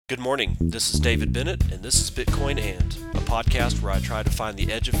Good morning. This is David Bennett, and this is Bitcoin And, a podcast where I try to find the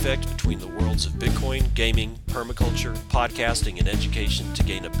edge effect between the worlds of Bitcoin, gaming, permaculture, podcasting, and education to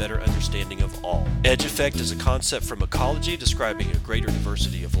gain a better understanding of all. Edge effect is a concept from ecology describing a greater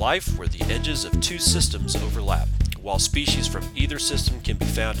diversity of life where the edges of two systems overlap. While species from either system can be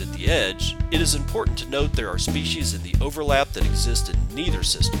found at the edge, it is important to note there are species in the overlap that exist in neither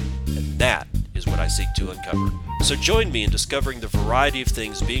system, and that is what I seek to uncover. So join me in discovering the variety of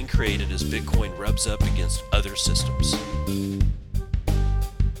things being created as Bitcoin rubs up against other systems.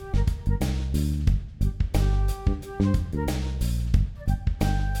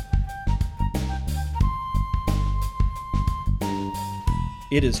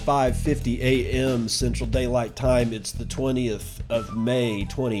 It is 5:50 a.m. Central Daylight Time. It's the 20th of May,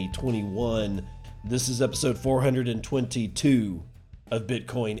 2021. This is episode 422 of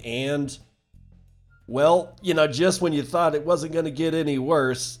Bitcoin And. Well, just when you thought it wasn't going to get any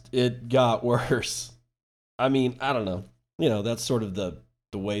worse, it got worse. I mean, I don't know. That's sort of the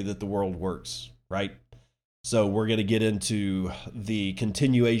way that the world works, right? So we're going to get into the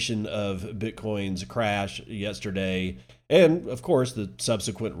continuation of Bitcoin's crash yesterday and, of course, the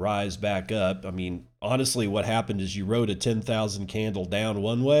subsequent rise back up. I mean, honestly, what happened is you rode a 10,000 candle down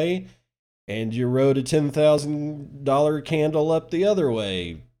one way and you rode a $10,000 candle up the other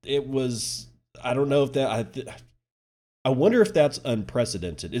way. It was... I don't know if that. I wonder if that's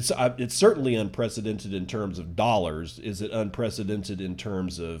unprecedented. It's certainly unprecedented in terms of dollars. Is it unprecedented in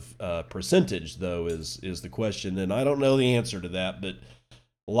terms of percentage, though? Is the question, and I don't know the answer to that. But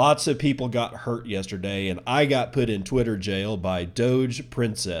lots of people got hurt yesterday, and I got put in Twitter jail by Doge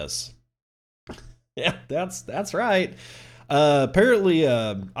Princess. Yeah, that's right. Apparently,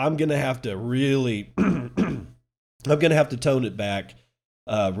 I'm gonna have to really. I'm gonna have to tone it back.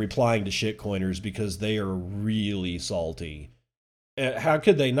 Replying to shitcoiners because they are really salty. How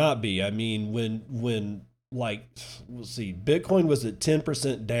could they not be? I mean, when like, let's see, Bitcoin was at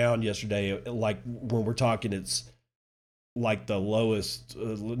 10% down yesterday. Like when we're talking, it's like the lowest,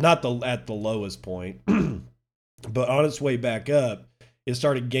 not at the lowest point, but on its way back up, it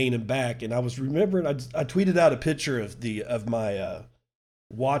started gaining back. And I was remembering, I tweeted out a picture of my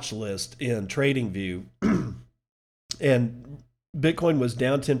watch list in TradingView, and Bitcoin was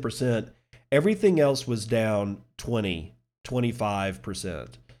down 10%. Everything else was down 25%.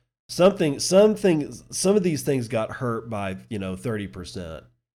 Some of these things got hurt by, 30%.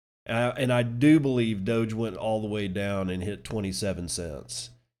 And I do believe Doge went all the way down and hit 27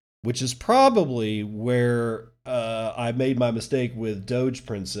 cents, which is probably where I made my mistake with Doge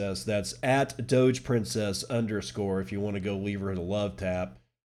Princess. That's at Doge Princess _ if you want to go leave her a love tap.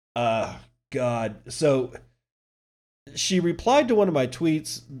 God. So she replied to one of my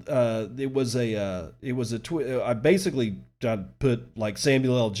tweets. It was a tweet. I basically put like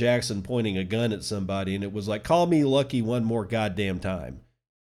Samuel L. Jackson pointing a gun at somebody, and it was like, "Call me lucky one more goddamn time."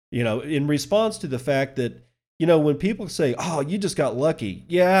 In response to the fact that, when people say, "Oh, you just got lucky,"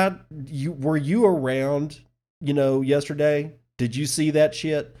 yeah, were you around, yesterday? Did you see that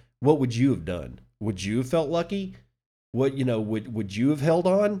shit? What would you have done? Would you have felt lucky? What would you have held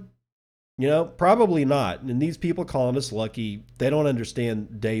on? Probably not. And these people calling us lucky, they don't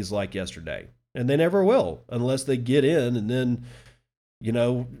understand days like yesterday. And they never will unless they get in, and then,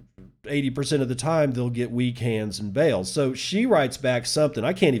 80% of the time they'll get weak hands and bail. So she writes back something.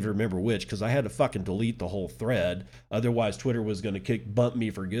 I can't even remember which because I had to fucking delete the whole thread. Otherwise, Twitter was going to bump me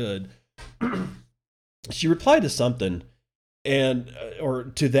for good. She replied to something, or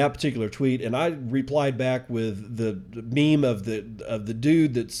to that particular tweet, and I replied back with the meme of the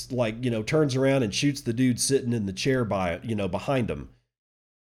dude that's like, turns around and shoots the dude sitting in the chair behind him.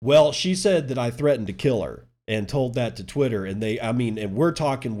 Well, she said that I threatened to kill her and told that to Twitter, and and we're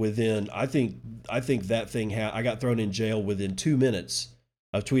talking within, I think that thing I got thrown in jail within 2 minutes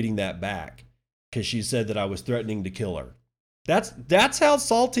of tweeting that back because she said that I was threatening to kill her. That's how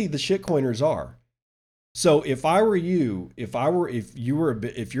salty the shitcoiners are. So if you're a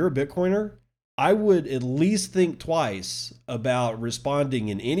Bitcoiner, I would at least think twice about responding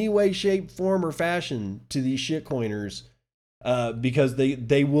in any way, shape, form, or fashion to these shitcoiners, because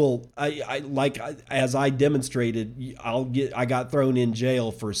they will. As I demonstrated, I got thrown in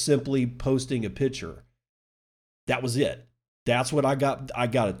jail for simply posting a picture. That was it. That's what I got. I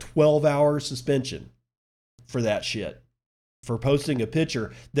got a 12-hour suspension for that shit, for posting a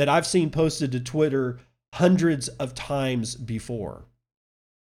picture that I've seen posted to Twitter hundreds of times before.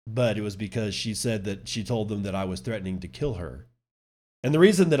 But it was because she said that she told them that I was threatening to kill her. And the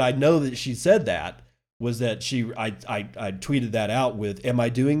reason that I know that she said that was that I tweeted that out with, "Am I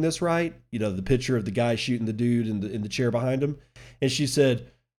doing this right?" The picture of the guy shooting the dude in the chair behind him. And she said,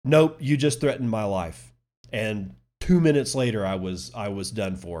 Nope, you just threatened my life. And 2 minutes later, I was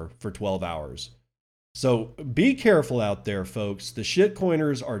done for 12 hours. So be careful out there, folks. The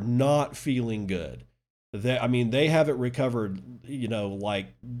shitcoiners are not feeling good. They haven't recovered,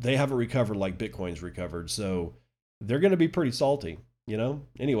 like they haven't recovered like Bitcoin's recovered. So they're going to be pretty salty.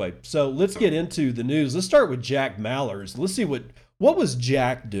 Anyway, so let's get into the news. Let's start with Jack Mallers. Let's see what was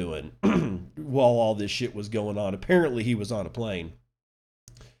Jack doing while all this shit was going on. Apparently he was on a plane.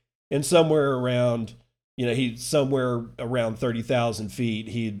 And somewhere around 30,000 feet,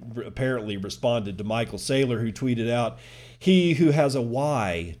 he apparently responded to Michael Saylor, who tweeted out, "He who has a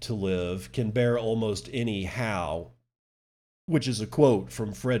why to live can bear almost any how," which is a quote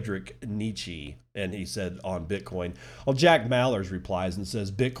from Friedrich Nietzsche. And he said on Bitcoin. Well, Jack Mallers replies and says,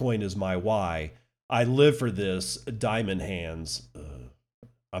 "Bitcoin is my why. I live for this. Diamond hands."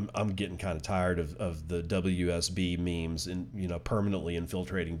 I'm getting kind of tired of the WSB memes and permanently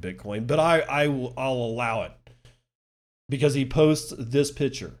infiltrating Bitcoin, but I'll allow it because he posts this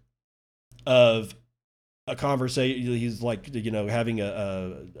picture of a conversation. He's like having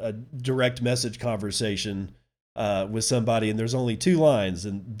a direct message conversation with somebody, and there's only two lines,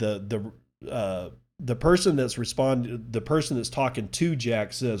 and the person that's talking to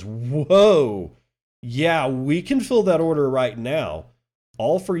Jack says, "Whoa, yeah, we can fill that order right now.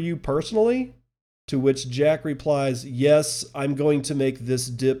 All for you personally?" To which Jack replies, "Yes, I'm going to make this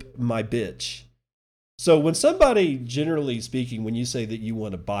dip my bitch." So when somebody, generally speaking, when you say that you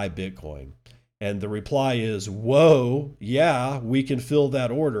want to buy Bitcoin, and the reply is, "Whoa, yeah, we can fill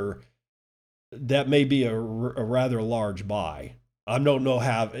that order," that may be a rather large buy. I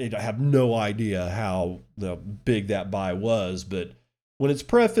have no idea how big that buy was, but when it's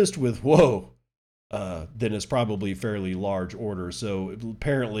prefaced with "whoa," then it's probably a fairly large order. So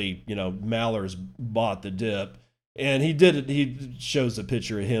apparently, Mallers bought the dip, and he did it. He shows a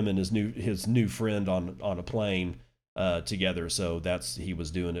picture of him and his new friend on a plane together. So he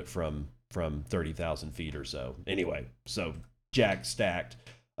was doing it from 30,000 feet or so. Anyway, so Jack stacked.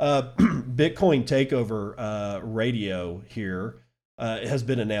 Bitcoin Takeover Radio here has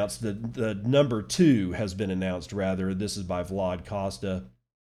been announced. The number 2 has been announced, rather. This is by Vlad Costa.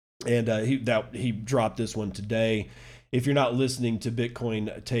 And he dropped this one today. If you're not listening to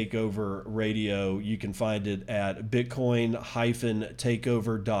Bitcoin Takeover Radio, you can find it at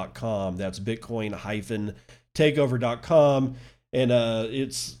bitcoin-takeover.com. That's bitcoin-takeover.com. And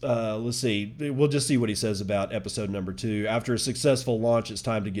let's see, we'll just see what he says about episode number 2. After a successful launch, it's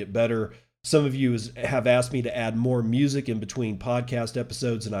time to get better. Some of you have asked me to add more music in between podcast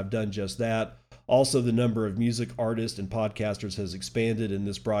episodes, and I've done just that. Also, the number of music artists and podcasters has expanded, and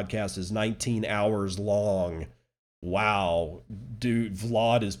this broadcast is 19 hours long. Wow. Dude,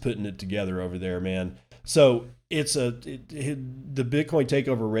 Vlad is putting it together over there, man. So the Bitcoin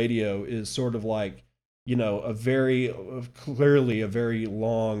Takeover Radio is sort of like, clearly a very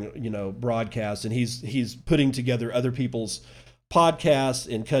long, broadcast, and he's putting together other people's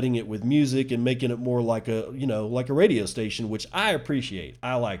podcasts and cutting it with music and making it more like a radio station, which I appreciate.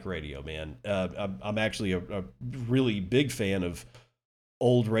 I like radio, man. I'm actually a really big fan of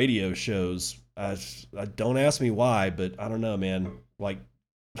old radio shows. I don't ask me why, but I don't know, man. Like,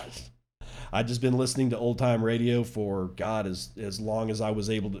 I've just been listening to old time radio for God as long as I was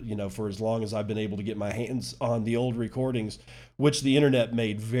able to, for as long as I've been able to get my hands on the old recordings, which the internet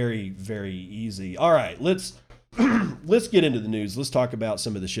made very, very easy. All right, let's get into the news. Let's talk about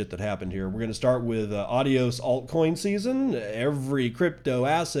some of the shit that happened here. We're going to start with Adios altcoin season. Every crypto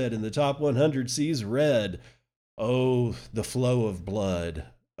asset in the top 100 sees red. Oh, the flow of blood.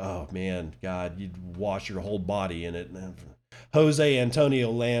 Oh, man, God, you'd wash your whole body in it. Jose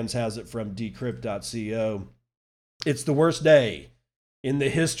Antonio Lanz has it from decrypt.co. It's the worst day in the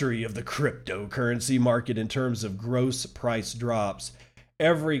history of the cryptocurrency market in terms of gross price drops.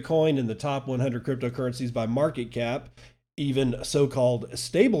 Every coin in the top 100 cryptocurrencies by market cap, even so-called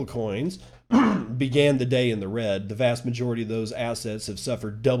stable coins, began the day in the red. The vast majority of those assets have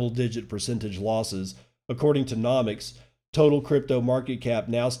suffered double-digit percentage losses. According to Nomics, total crypto market cap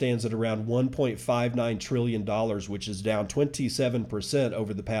now stands at around $1.59 trillion, which is down 27%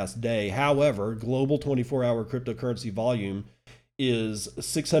 over the past day. However, global 24-hour cryptocurrency volume is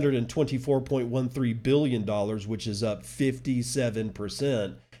 $624.13 billion, which is up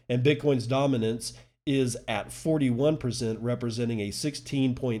 57%. And Bitcoin's dominance is at 41%, representing a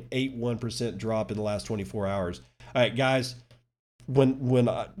 16.81% drop in the last 24 hours. All right, guys, when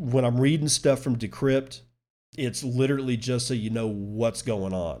I'm reading stuff from Decrypt, it's literally just so you know what's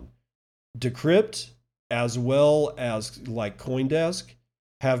going on. Decrypt, as well as like CoinDesk,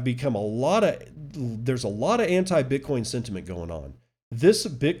 have become there's a lot of anti-Bitcoin sentiment going on. This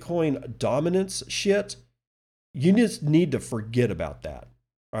Bitcoin dominance shit, you just need to forget about that.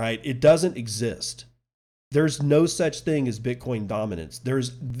 All right. It doesn't exist. There's no such thing as Bitcoin dominance.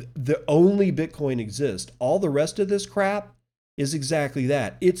 There's the only Bitcoin exists. All the rest of this crap is exactly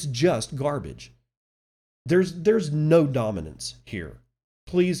that. It's just garbage. There's no dominance here.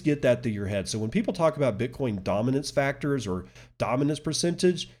 Please get that through your head. So when people talk about Bitcoin dominance factors or dominance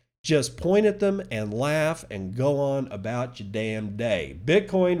percentage, just point at them and laugh and go on about your damn day.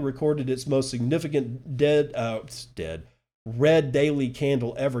 Bitcoin recorded its most significant red daily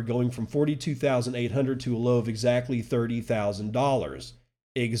candle ever, going from 42,800 to a low of exactly $30,000.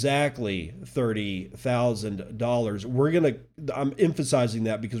 Exactly $30,000. I'm emphasizing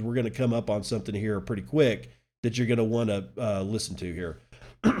that because we're gonna come up on something here pretty quick that you're gonna want to listen to here.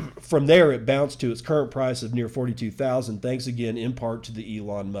 From there, it bounced to its current price of near 42,000. Thanks again, in part to the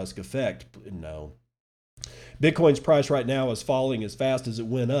Elon Musk effect. No. Bitcoin's price right now is falling as fast as it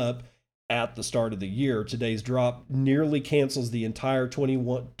went up at the start of the year. Today's drop nearly cancels the entire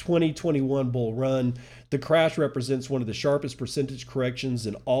 2021 bull run. The crash represents one of the sharpest percentage corrections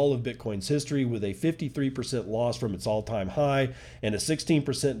in all of Bitcoin's history, with a 53% loss from its all-time high and a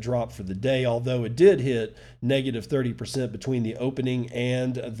 16% drop for the day, although it did hit negative 30% between the opening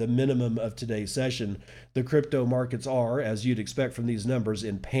and the minimum of today's session. The crypto markets are, as you'd expect from these numbers,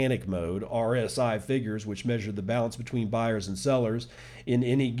 in panic mode. RSI figures, which measure the balance between buyers and sellers in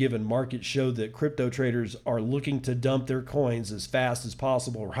any given market, show that crypto traders are looking to dump their coins as fast as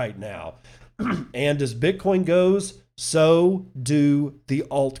possible right now. And as Bitcoin goes, so do the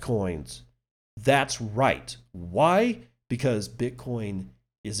altcoins. That's right. Why? Because Bitcoin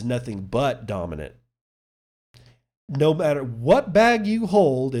is nothing but dominant. No matter what bag you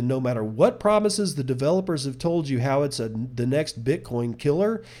hold and no matter what promises the developers have told you how it's the next Bitcoin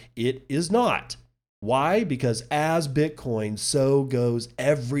killer, it is not. Why? Because as Bitcoin, so goes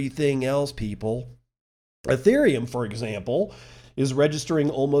everything else, people. Ethereum, for example, is registering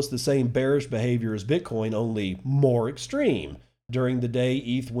almost the same bearish behavior as Bitcoin, only more extreme. During the day,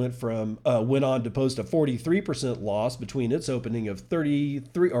 ETH went on to post a 43% loss between its opening of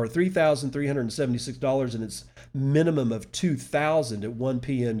 $3,376 and its minimum of $2,000 at 1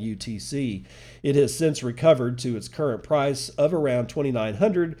 p.m. UTC. It has since recovered to its current price of around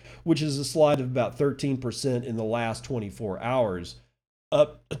 $2,900, which is a slide of about 13% in the last 24 hours.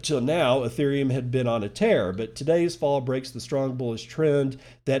 Up until now, Ethereum had been on a tear, but today's fall breaks the strong bullish trend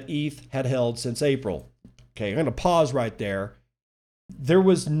that ETH had held since April. Okay, I'm going to pause right there. There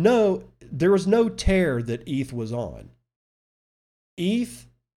was no tear that ETH was on. ETH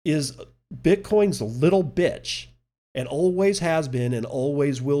is Bitcoin's little bitch and always has been and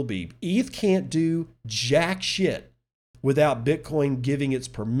always will be. ETH can't do jack shit without Bitcoin giving its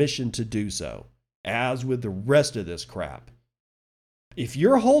permission to do so, as with the rest of this crap. If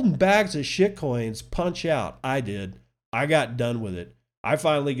you're holding bags of shit coins, punch out. I did. I got done with it. I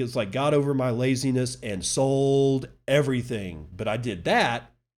finally got over my laziness and sold everything. But I did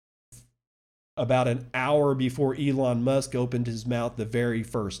that about an hour before Elon Musk opened his mouth the very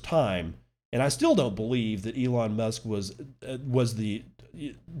first time. And I still don't believe that Elon Musk was the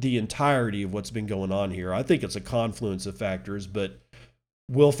entirety of what's been going on here. I think it's a confluence of factors, but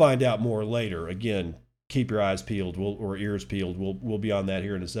we'll find out more later. Again, keep your eyes peeled or ears peeled. We'll be on that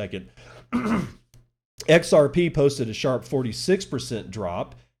here in a second. XRP posted a sharp 46%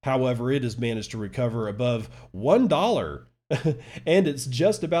 drop. However, it has managed to recover above $1. And it's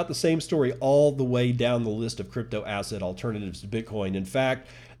just about the same story all the way down the list of crypto asset alternatives to Bitcoin. In fact,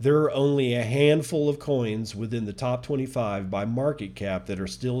 there are only a handful of coins within the top 25 by market cap that are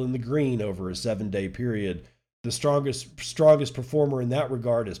still in the green over a 7-day period. The strongest performer in that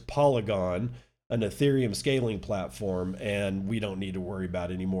regard is Polygon, an Ethereum scaling platform, and we don't need to worry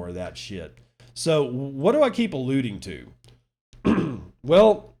about any more of that shit. So what do I keep alluding to?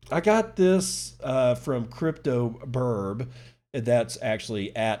 Well, I got this from Crypto Burb. That's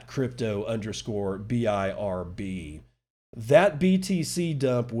actually at crypto_BIRB. That BTC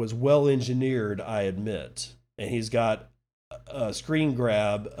dump was well engineered, I admit. And he's got a screen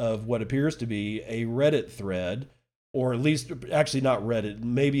grab of what appears to be a Reddit thread, or at least, actually not Reddit.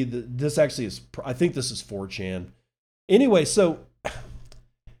 Maybe this actually is, I think this is 4chan. Anyway, so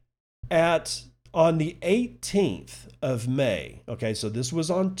on the 18th of May, okay, so this was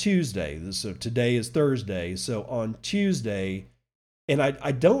on Tuesday. So today is Thursday. So on Tuesday, and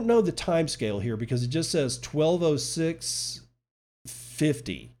I don't know the time scale here because it just says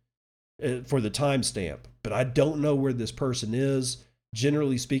 12:06:50 for the timestamp, but I don't know where this person is.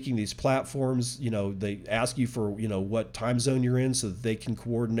 Generally speaking, these platforms, they ask you for, what time zone you're in so that they can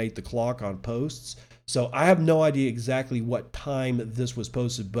coordinate the clock on posts. So I have no idea exactly what time this was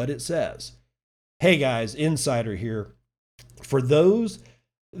posted, but it says, hey guys, insider here. For those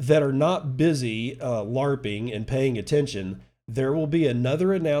that are not busy LARPing and paying attention, there will be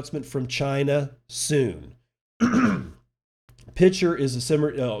another announcement from China soon. Picture is a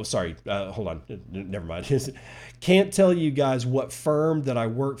similar. Oh, sorry. Hold on. Never mind. Can't tell you guys what firm that I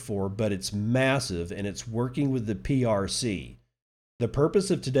work for, but it's massive and it's working with the PRC. The purpose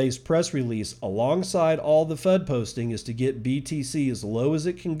of today's press release, alongside all the FUD posting, is to get BTC as low as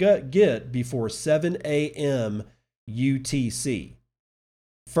it can get before 7 a.m. UTC.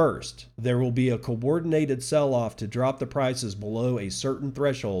 First, there will be a coordinated sell-off to drop the prices below a certain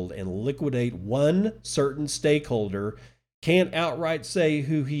threshold and liquidate one certain stakeholder. Can't outright say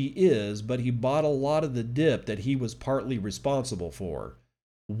who he is, but he bought a lot of the dip that he was partly responsible for.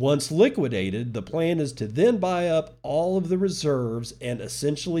 Once liquidated, the plan is to then buy up all of the reserves and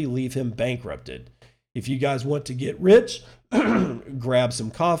essentially leave him bankrupted. If you guys want to get rich, grab some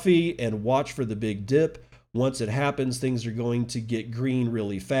coffee and watch for the big dip. Once it happens, things are going to get green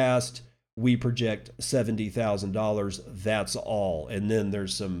really fast. We project $70,000. That's all. And then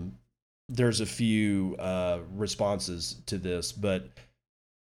there's a few responses to this, but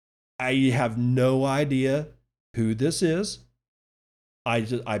I have no idea who this is.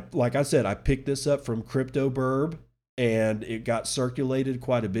 I like I said, I picked this up from Crypto Burb, and it got circulated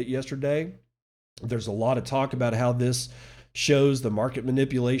quite a bit yesterday. There's a lot of talk about how this shows the market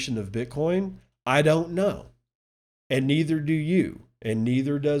manipulation of Bitcoin. I don't know, and neither do you, and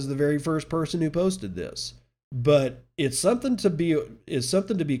neither does the very first person who posted this. But it's something to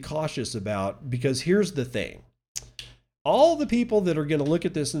be cautious about, because here's the thing. All the people that are going to look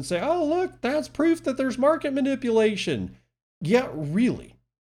at this and say, oh, look, that's proof that there's market manipulation. Yeah, really?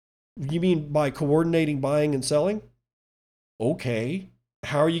 You mean by coordinating buying and selling? Okay.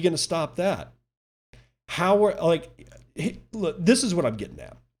 How are you going to stop that? Look, this is what I'm getting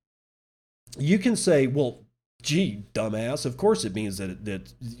at. You can say, well, gee, dumbass, of course it means that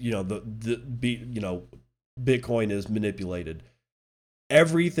Bitcoin is manipulated.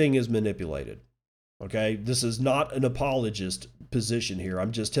 Everything is manipulated. Okay, this is not an apologist position here.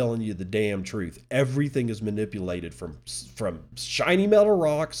 I'm just telling you the damn truth. Everything is manipulated, from shiny metal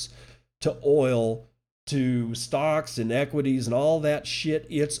rocks to oil to stocks and equities and all that shit.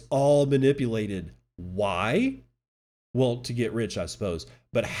 It's all manipulated. Why? Well, to get rich, I suppose.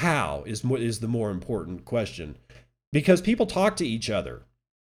 But how is the more important question. Because people talk to each other.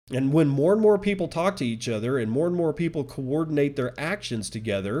 And when more and more people talk to each other and more people coordinate their actions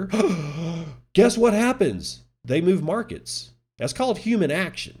together, guess what happens? They move markets. That's called human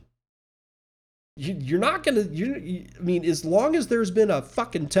action. You're not going to, I mean, as long as there's been a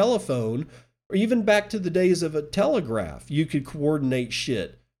fucking telephone, or even back to the days of a telegraph, you could coordinate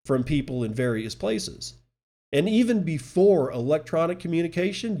shit from people in various places. And even before electronic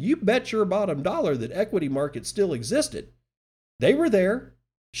communication, you bet your bottom dollar that equity markets still existed. They were there.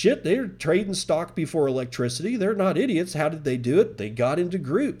 Shit, they're trading stock before electricity. They're not idiots. How did they do it? They got into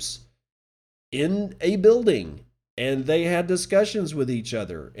groups in a building and they had discussions with each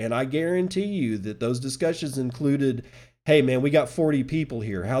other. And I guarantee you that those discussions included, hey man, we got 40 people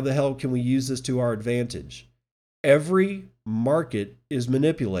here. How the hell can we use this to our advantage? Every market is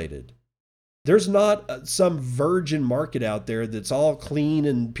manipulated. There's not some virgin market out there that's all clean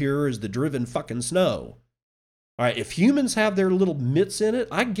and pure as the driven fucking snow. All right, if humans have their little mitts in it,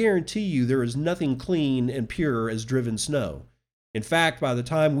 I guarantee you there is nothing clean and pure as driven snow. In fact, by the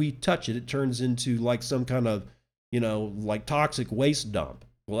time we touch it, it turns into like some kind of, like toxic waste dump.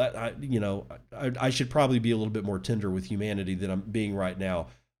 Well, I should probably be a little bit more tender with humanity than I'm being right now.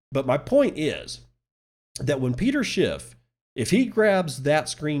 But my point is that when Peter Schiff, if he grabs that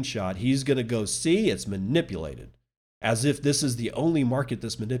screenshot, he's going to go, see, it's manipulated, as if this is the only market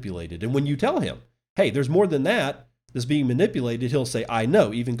that's manipulated. And when you tell him, hey, there's more than that that's being manipulated, he'll say, I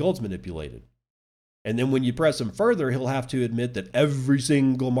know, even gold's manipulated. And then when you press him further, he'll have to admit that every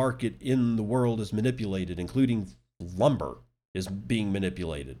single market in the world is manipulated, including lumber is being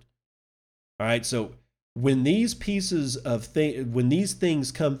manipulated. All right, so when these pieces of when these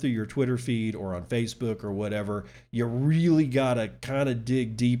things come through your Twitter feed or on Facebook or whatever, you really got to kind of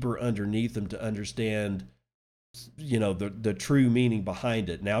dig deeper underneath them to understand the true meaning behind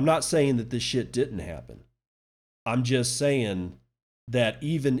it. Now, I'm not saying that this shit didn't happen. I'm just saying that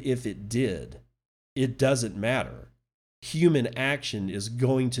even if it did, it doesn't matter. Human action is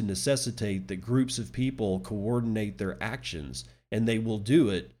going to necessitate that groups of people coordinate their actions, and they will do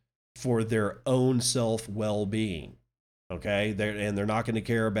it for their own self well-being. Okay? They're not going to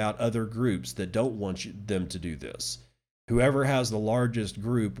care about other groups that don't want them to do this. Whoever has the largest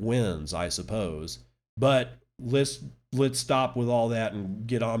group wins, I suppose. But let's stop with all that and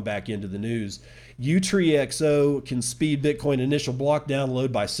get on back into the news. UTXO can speed Bitcoin initial block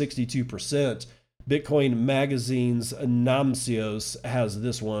download by 62%. Bitcoin Magazine's Namcios has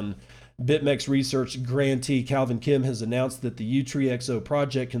this one. BitMEX research grantee Calvin Kim has announced that the UTXO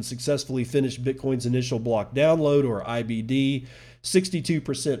project can successfully finish Bitcoin's initial block download, or IBD,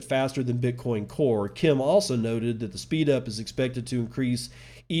 62% faster than Bitcoin Core. Kim also noted that the speedup is expected to increase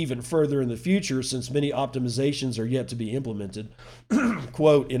even further in the future since many optimizations are yet to be implemented.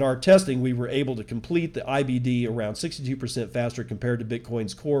 Quote, in our testing, we were able to complete the IBD around 62% faster compared to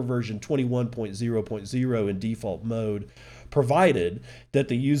Bitcoin's Core version 21.0.0 in default mode, provided that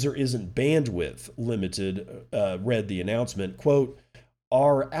the user isn't bandwidth limited, read the announcement. Quote,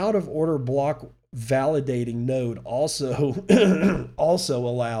 our out-of-order block validating node also also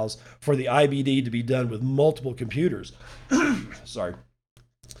allows for the IBD to be done with multiple computers.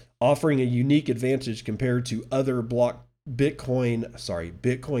 Offering a unique advantage compared to other Bitcoin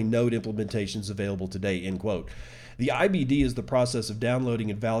node implementations available today, end quote. The IBD is the process of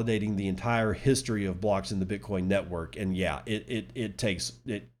downloading and validating the entire history of blocks in the Bitcoin network. And yeah, it takes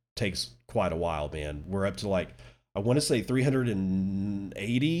quite a while, man. We're up to like, I want to say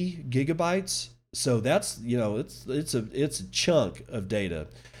 380 gigabytes. So that's, it's a chunk of data.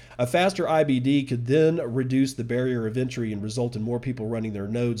 A faster IBD could then reduce the barrier of entry and result in more people running their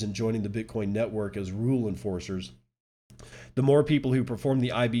nodes and joining the Bitcoin network as rule enforcers. The more people who perform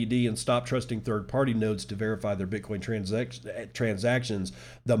the IBD and stop trusting third-party nodes to verify their Bitcoin transactions,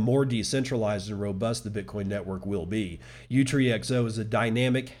 the more decentralized and robust the Bitcoin network will be. UTXO is a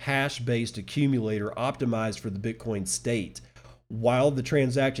dynamic hash-based accumulator optimized for the Bitcoin state. While the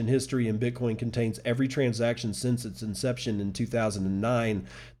transaction history in Bitcoin contains every transaction since its inception in 2009,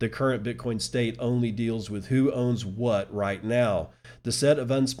 the current Bitcoin state only deals with who owns what right now. The set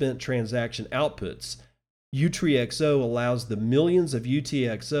of unspent transaction outputs. UTXO allows the millions of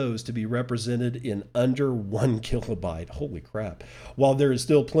UTXOs to be represented in under 1 kilobyte. Holy crap. While there is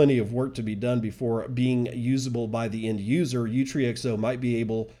still plenty of work to be done before being usable by the end user, UTXO might be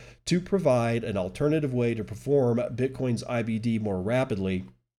able to provide an alternative way to perform Bitcoin's IBD more rapidly.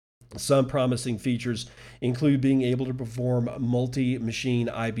 Some promising features include being able to perform multi-machine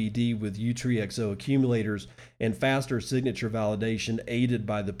IBD with UTXO accumulators and faster signature validation aided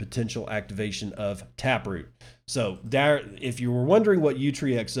by the potential activation of Taproot. So there, if you were wondering what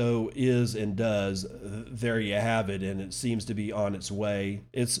UTXO is and does, there you have it, and it seems to be on its way.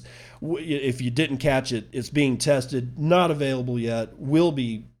 If you didn't catch it, it's being tested, not available yet, will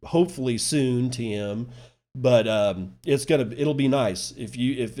be hopefully soon, TM. But it'll be nice if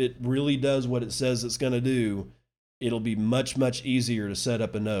it really does what it says it's gonna do. It'll be much easier to set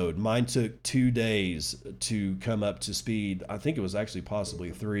up a node. Mine took 2 days to come up to speed. I think it was actually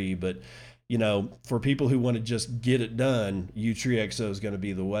possibly 3, but for people who want to just get it done, UTXO is going to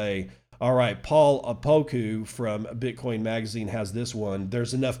be the way. All right, Paul Apoku from Bitcoin Magazine has this one.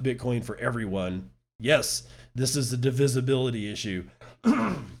 There's enough Bitcoin for everyone. Yes, this is a divisibility issue.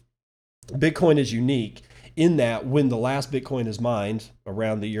 Bitcoin is unique in that when the last Bitcoin is mined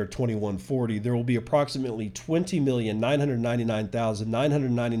around the year 2140, there will be approximately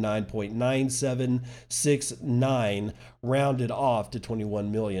 20,999,999.9769 rounded off to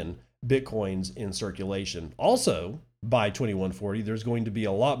 21 million Bitcoins in circulation. Also, by 2140, there's going to be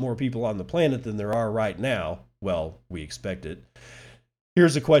a lot more people on the planet than there are right now. Well, we expect it.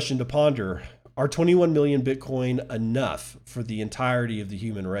 Here's a question to ponder. Are 21 million Bitcoin enough for the entirety of the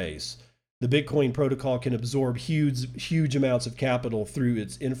human race? The Bitcoin protocol can absorb huge amounts of capital through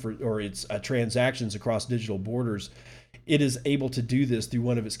its transactions across digital borders. It is able to do this through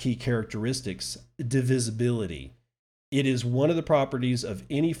one of its key characteristics, divisibility. It is one of the properties of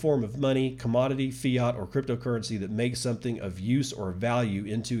any form of money, commodity, fiat, or cryptocurrency that makes something of use or value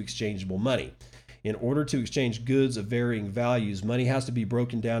into exchangeable money. In order to exchange goods of varying values, money has to be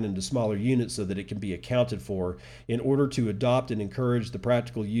broken down into smaller units so that it can be accounted for. In order to adopt and encourage the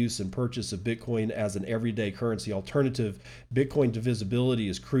practical use and purchase of Bitcoin as an everyday currency alternative, Bitcoin divisibility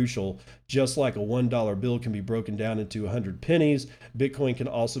is crucial. Just like a $1 bill can be broken down into 100 pennies, Bitcoin can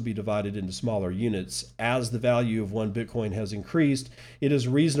also be divided into smaller units. As the value of one Bitcoin has increased, it is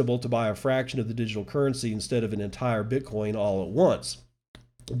reasonable to buy a fraction of the digital currency instead of an entire Bitcoin all at once.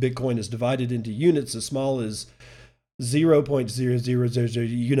 Bitcoin is divided into units as small as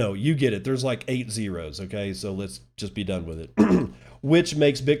 0.0000, you get it. There's like 8 zeros, okay? So let's just be done with it. Which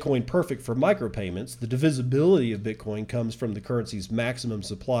makes Bitcoin perfect for micropayments. The divisibility of Bitcoin comes from the currency's maximum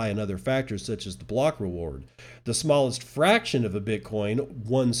supply and other factors such as the block reward. The smallest fraction of a Bitcoin,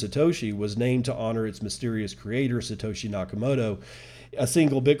 1 Satoshi, was named to honor its mysterious creator, Satoshi Nakamoto. A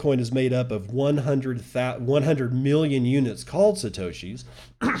single Bitcoin is made up of 100 million units called Satoshis.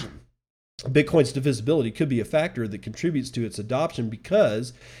 Bitcoin's divisibility could be a factor that contributes to its adoption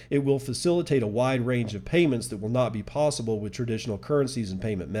because it will facilitate a wide range of payments that will not be possible with traditional currencies and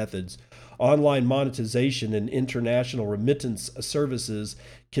payment methods. Online monetization and international remittance services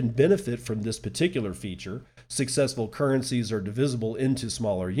can benefit from this particular feature. Successful currencies are divisible into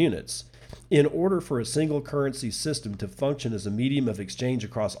smaller units. In order for a single currency system to function as a medium of exchange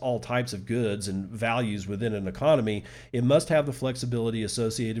across all types of goods and values within an economy, it must have the flexibility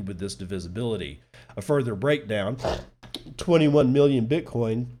associated with this divisibility. A further breakdown, 21 million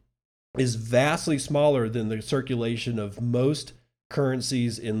Bitcoin is vastly smaller than the circulation of most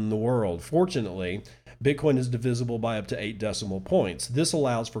currencies in the world. Fortunately, Bitcoin is divisible by up to 8 decimal points. This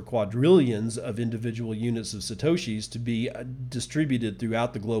allows for quadrillions of individual units of Satoshis to be distributed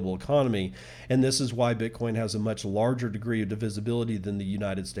throughout the global economy, and this is why Bitcoin has a much larger degree of divisibility than the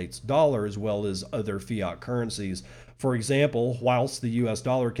United States dollar, as well as other fiat currencies. For example, whilst the US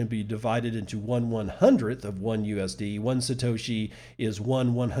dollar can be divided into 1/100th of 1 USD, 1 Satoshi is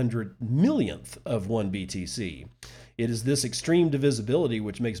 1/100 millionth of 1 BTC. It is this extreme divisibility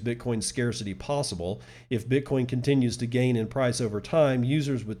which makes Bitcoin scarcity possible. If Bitcoin continues to gain in price over time,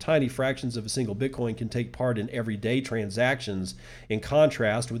 users with tiny fractions of a single Bitcoin can take part in everyday transactions. In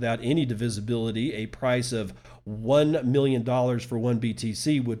contrast, without any divisibility, a price of $1 million for 1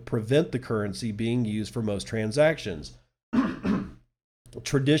 BTC would prevent the currency being used for most transactions.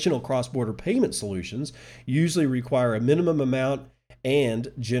 Traditional cross-border payment solutions usually require a minimum amount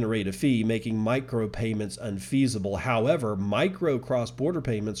and generate a fee, making micro payments unfeasible. However, micro cross-border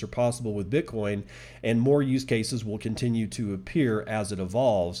payments are possible with Bitcoin, and more use cases will continue to appear as it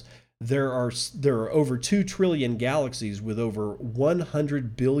evolves. There are over 2 trillion galaxies with over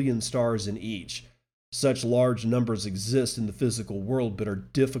 100 billion stars in each. Such large numbers exist in the physical world but are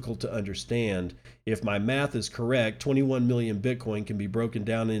difficult to understand. If my math is correct, 21 million Bitcoin can be broken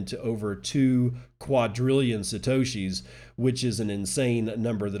down into over 2 quadrillion Satoshis, which is an insane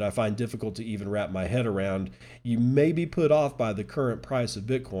number that I find difficult to even wrap my head around. You may be put off by the current price of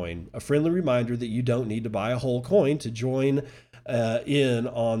Bitcoin. A friendly reminder that you don't need to buy a whole coin to join in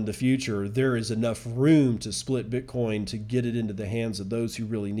on the future. There is enough room to split Bitcoin to get it into the hands of those who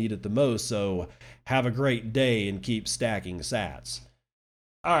really need it the most. So have a great day and keep stacking sats.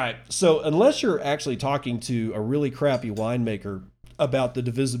 All right. So unless you're actually talking to a really crappy winemaker about the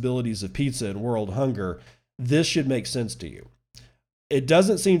divisibilities of pizza and world hunger, this should make sense to you. It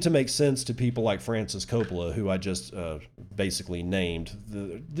doesn't seem to make sense to people like Francis Coppola, who I just basically named.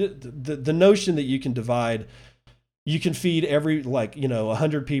 The notion that you can feed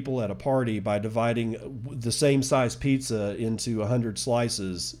 100 people at a party by dividing the same size pizza into 100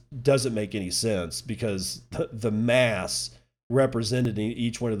 slices doesn't make any sense, because the mass represented in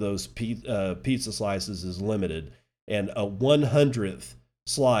each one of those pizza slices is limited. And a 100th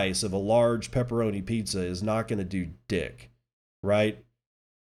slice of a large pepperoni pizza is not going to do dick, right?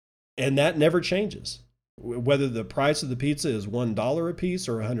 And that never changes. Whether the price of the pizza is $1 a piece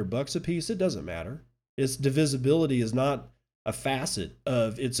or $100 a piece, it doesn't matter. Its divisibility is not a facet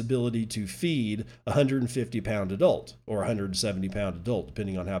of its ability to feed a 150-pound adult or a 170-pound adult,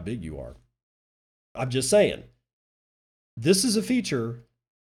 depending on how big you are. I'm just saying, this is a feature,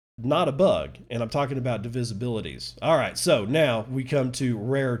 not a bug, and I'm talking about divisibilities. All right, so now we come to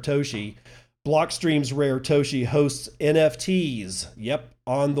Raretoshi. Blockstream's Raretoshi hosts NFTs,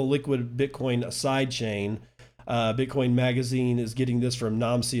 on the Liquid Bitcoin sidechain. Bitcoin Magazine is getting this from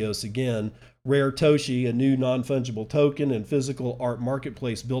Namcios again. Raretoshi, a new non-fungible token and physical art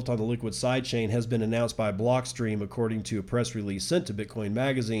marketplace built on the Liquid sidechain, has been announced by Blockstream, according to a press release sent to Bitcoin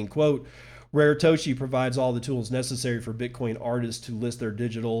Magazine. Quote, Raretoshi provides all the tools necessary for Bitcoin artists to list their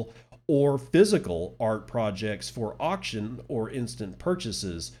digital or physical art projects for auction or instant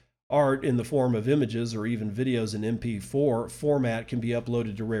purchases. Art in the form of images or even videos in MP4 format can be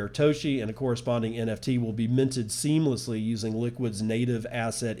uploaded to Raretoshi, and a corresponding NFT will be minted seamlessly using Liquid's native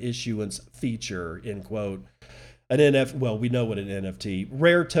asset issuance feature, end quote. We know what an NFT.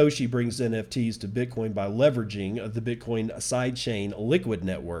 Raretoshi brings NFTs to Bitcoin by leveraging the Bitcoin sidechain Liquid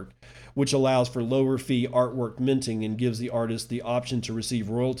network, which allows for lower fee artwork minting and gives the artist the option to receive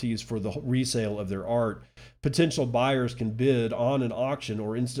royalties for the resale of their art. Potential buyers can bid on an auction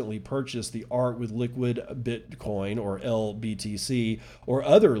or instantly purchase the art with Liquid Bitcoin or LBTC or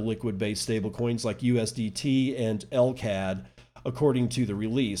other Liquid-based stablecoins like USDT and LCAD, according to the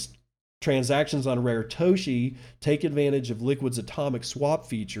release. Transactions on Raretoshi take advantage of Liquid's atomic swap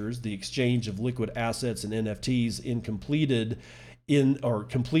features, the exchange of Liquid assets and NFTs completed in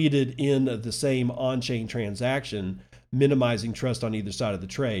the same on-chain transaction. minimizing trust on either side of the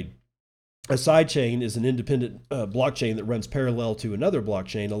trade. A sidechain is an independent blockchain that runs parallel to another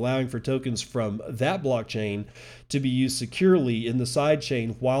blockchain, allowing for tokens from that blockchain to be used securely in the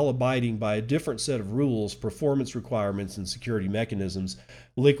sidechain while abiding by a different set of rules, performance requirements, and security mechanisms.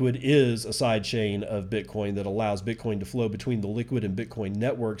 Liquid is a sidechain of Bitcoin that allows Bitcoin to flow between the Liquid and Bitcoin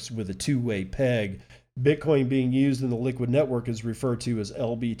networks with a two-way peg. Bitcoin being used in the Liquid network is referred to as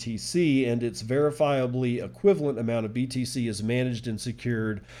LBTC, and its verifiably equivalent amount of BTC is managed and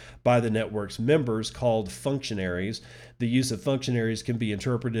secured by the network's members, called functionaries. The use of functionaries can be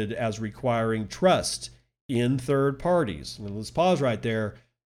interpreted as requiring trust in third parties. Now, let's pause right there.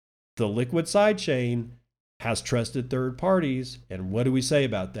 The Liquid sidechain has trusted third parties, and what do we say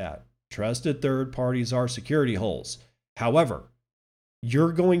about that? Trusted third parties are security holes. However,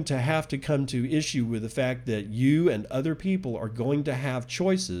 you're going to have to come to issue with the fact that you and other people are going to have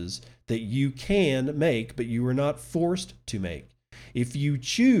choices that you can make, but you are not forced to make. If you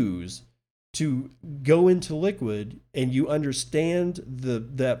choose to go into Liquid and you understand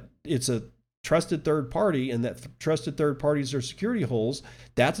that it's a trusted third party and that trusted third parties are security holes,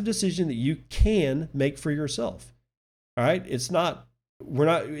 that's a decision that you can make for yourself. All right? It's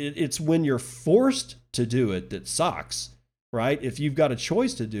when you're forced to do it that sucks. Right? If you've got a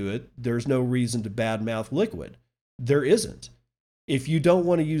choice to do it, there's no reason to badmouth Liquid. There isn't. If you don't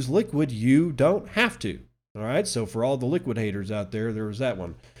want to use Liquid, you don't have to. All right? So for all the Liquid haters out there, there was that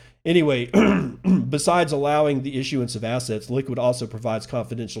one. Anyway, besides allowing the issuance of assets, Liquid also provides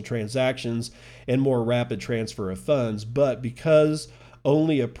confidential transactions and more rapid transfer of funds. But because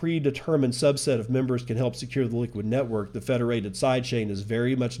only a predetermined subset of members can help secure the Liquid network, the federated sidechain is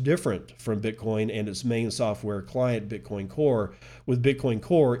very much different from Bitcoin and its main software client, Bitcoin Core. With Bitcoin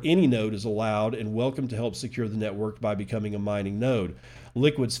Core, any node is allowed and welcome to help secure the network by becoming a mining node.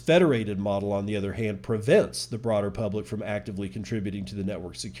 Liquid's federated model, on the other hand, prevents the broader public from actively contributing to the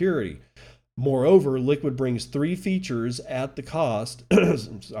network security. Moreover, Liquid brings three features at the cost of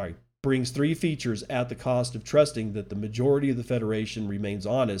trusting that the majority of the Federation remains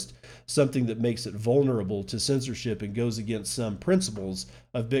honest, something that makes it vulnerable to censorship and goes against some principles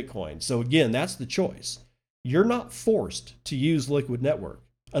of Bitcoin. So again, that's the choice. You're not forced to use Liquid Network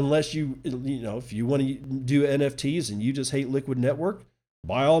unless if you want to do NFTs and you just hate Liquid Network,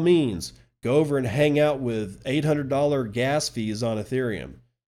 by all means, go over and hang out with $800 gas fees on Ethereum.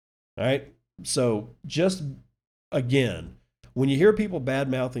 All right? So just again, when you hear people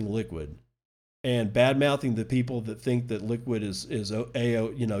bad-mouthing Liquid and bad-mouthing the people that think that Liquid is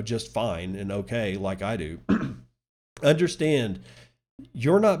just fine and okay, like I do, understand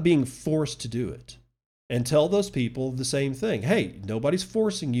you're not being forced to do it. And tell those people the same thing. Hey, nobody's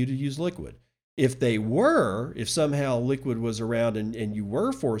forcing you to use Liquid. If somehow Liquid was around and you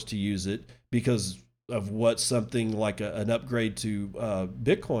were forced to use it because of what something like an upgrade to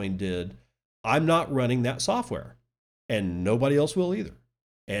Bitcoin did, I'm not running that software. And nobody else will either.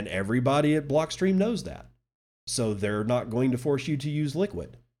 And everybody at Blockstream knows that. So they're not going to force you to use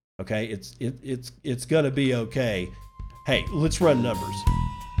Liquid. Okay, it's going to be okay. Hey, let's run numbers.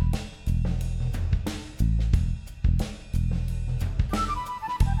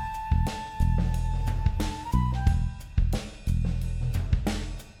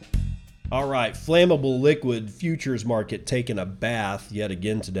 All right, flammable liquid futures market taking a bath yet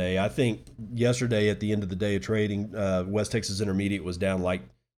again today. I think yesterday at the end of the day of trading, West Texas Intermediate was down like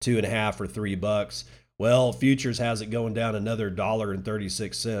 $2.50 or $3. Well, futures has it going down another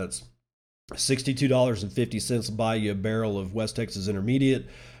 $1.36. $62.50 will buy you a barrel of West Texas Intermediate.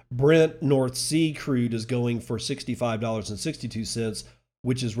 Brent North Sea crude is going for $65.62,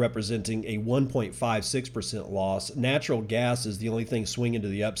 which is representing a 1.56% loss. Natural gas is the only thing swinging to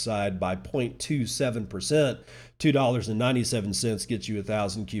the upside by 0.27%. $2.97 gets you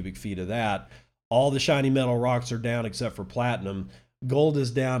 1,000 cubic feet of that. All the shiny metal rocks are down except for platinum. Gold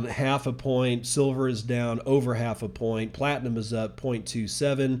is down 0.5 point. Silver is down over 0.5 point. Platinum is up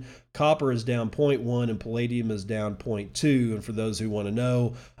 0.27. Copper is down 0.1, and palladium is down 0.2. And for those who want to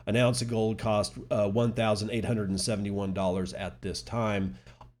know, an ounce of gold cost $1,871 at this time.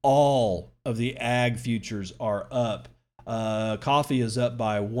 All of the ag futures are up. Coffee is up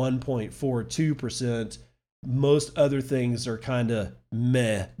by 1.42%. Most other things are kind of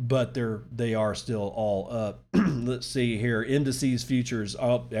meh, but they are still all up. Let's see here. Indices futures.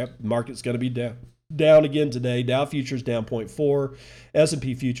 Market's going to be down again today. Dow futures down 0.4.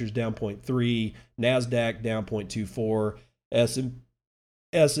 S&P futures down 0.3. NASDAQ down 0.24.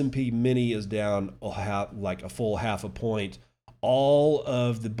 S&P mini is down like a full 0.5 point. all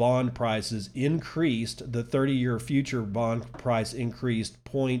of the bond prices increased. The 30-year future bond price increased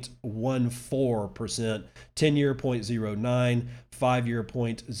 0.14%, 10-year 0.09, 5-year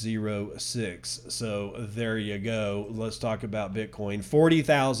 0.06. So there you go. Let's talk about Bitcoin.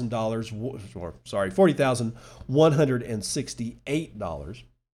 $40,168.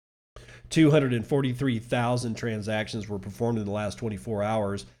 243,000 transactions were performed in the last 24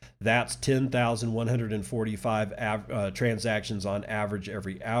 hours. That's 10,145 transactions on average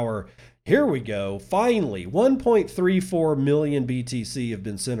every hour. Here we go. Finally, 1.34 million BTC have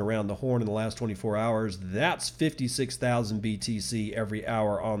been sent around the horn in the last 24 hours. That's 56,000 BTC every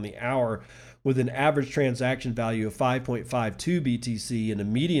hour on the hour, with an average transaction value of 5.52 BTC and a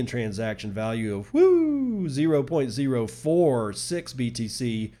median transaction value of 0.046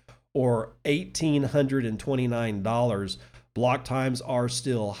 BTC, or $1,829. Block times are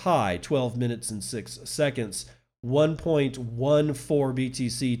still high, 12 minutes and 6 seconds. 1.14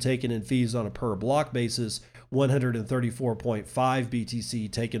 BTC taken in fees on a per block basis, 134.5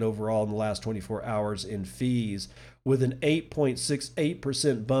 BTC taken overall in the last 24 hours in fees. With an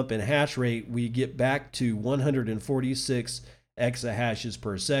 8.68% bump in hash rate, we get back to 146 exahashes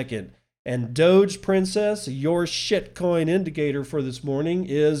per second. And Doge Princess, your shitcoin indicator for this morning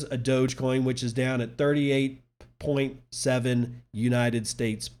is a Dogecoin, which is down at 38.7 United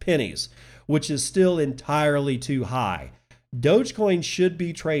States pennies, which is still entirely too high. Dogecoin should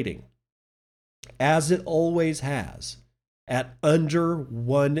be trading, as it always has, at under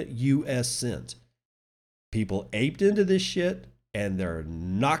 1 US cent. People aped into this shit, and they're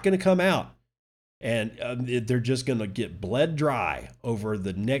not going to come out. And they're just going to get bled dry over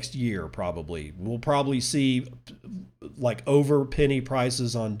the next year, probably. We'll probably see like over penny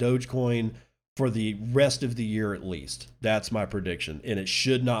prices on Dogecoin for the rest of the year at least. That's my prediction. And it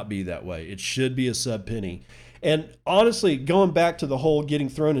should not be that way. It should be a sub penny. And honestly, going back to the whole getting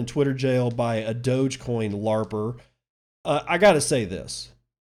thrown in Twitter jail by a Dogecoin LARPer, I got to say this.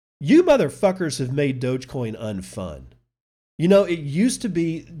 You motherfuckers have made Dogecoin unfun. You know, it used to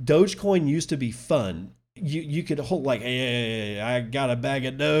be, Dogecoin used to be fun. You could hold like, hey, I got a bag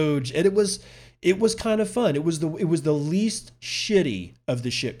of Doge. And it was kind of fun. It was the least shitty of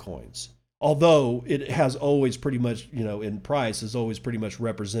the shit coins. Although it has always pretty much, you know, in price has always pretty much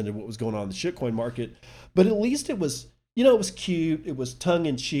represented what was going on in the shitcoin market. But at least it was, you know, it was cute. It was tongue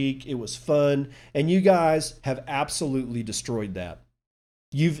in cheek. It was fun. And you guys have absolutely destroyed that.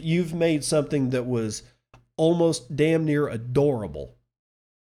 You've made something that was almost damn near adorable,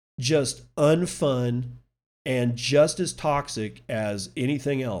 just unfun, and just as toxic as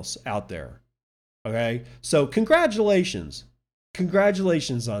anything else out there. Okay? So congratulations.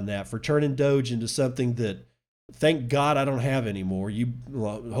 Congratulations on that, for turning Doge into something that, thank God, I don't have anymore.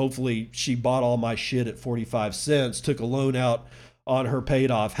 Hopefully she bought all my shit at 45 cents, took a loan out on her paid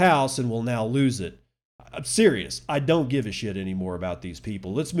off house, and will now lose it. I'm serious. I don't give a shit anymore about these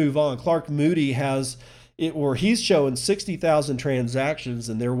people. Let's move on. Clark Moody has it, or he's showing 60,000 transactions,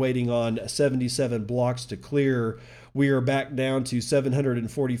 and they're waiting on 77 blocks to clear. We are back down to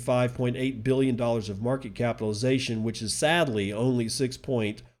 $745.8 billion of market capitalization, which is sadly only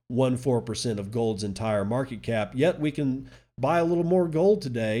 6.14% of gold's entire market cap. Yet we can buy a little more gold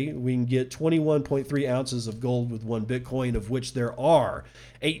today. We can get 21.3 ounces of gold with 1 Bitcoin, of which there are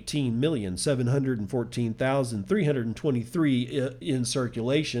 18,714,323 in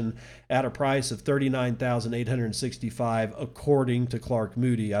circulation at a price of $39,865, according to Clark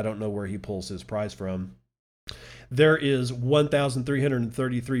Moody. I don't know where he pulls his price from. There is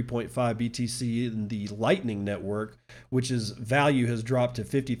 1,333.5 BTC in the Lightning Network, which is value has dropped to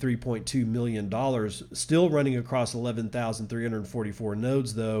 $53.2 million, still running across 11,344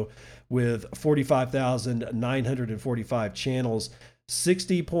 nodes, though, with 45,945 channels.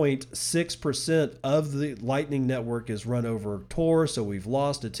 60.6% of the Lightning Network is run over Tor, so we've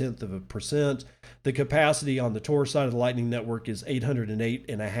lost 0.1%. The capacity on the Tor side of the Lightning Network is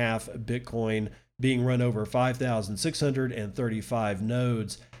 808.5 Bitcoin, being run over 5,635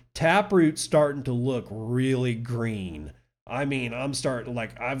 nodes. Taproot's starting to look really green. I mean,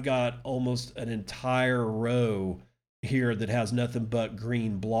 I've got almost an entire row here that has nothing but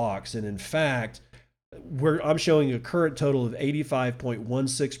green blocks. And in fact, I'm showing a current total of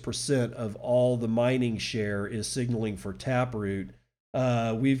 85.16% of all the mining share is signaling for Taproot.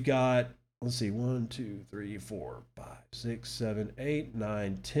 We've got, let's see, 1, 2, 3, 4, 5, 6, 7, 8,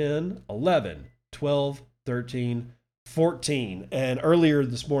 9, 10, 11. 12, 13, 14. And earlier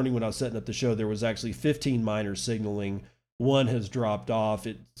this morning when I was setting up the show, there was actually 15 miners signaling. One has dropped off.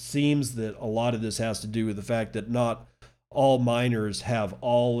 It seems that a lot of this has to do with the fact that not all miners have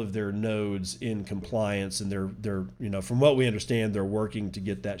all of their nodes in compliance, and they're from what we understand, they're working to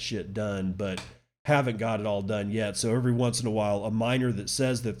get that shit done, but haven't got it all done yet. So every once in a while, a miner that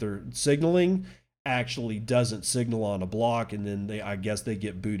says that they're signaling actually doesn't signal on a block, and then I guess they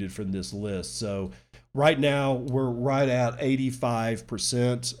get booted from this list. So right now we're right at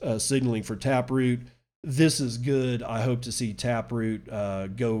 85% signaling for Taproot. This is good. I hope to see Taproot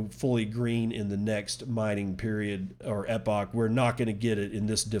go fully green in the next mining period or epoch. We're not going to get it in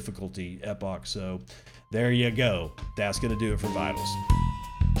this difficulty epoch. So there you go. That's going to do it for Vitals.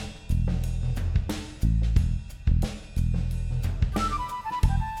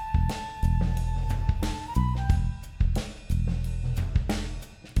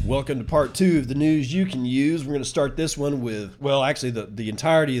 Welcome to part 2 of the news you can use. We're going to start this one with, well, actually, the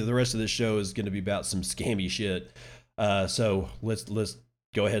entirety of the rest of this show is going to be about some scammy shit. So let's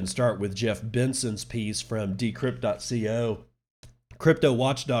go ahead and start with Jeff Benson's piece from Decrypt.co. Crypto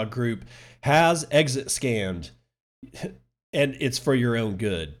Watchdog Group has exit scammed, and it's for your own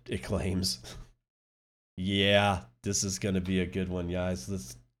good, it claims. Yeah, this is going to be a good one, guys.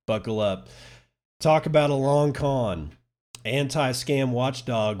 Let's buckle up. Talk about a long con. Anti-scam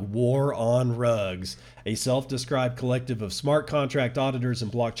watchdog War on Rugs, a self-described collective of smart contract auditors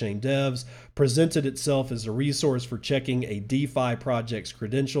and blockchain devs, presented itself as a resource for checking a DeFi project's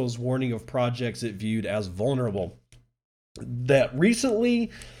credentials, warning of projects it viewed as vulnerable. That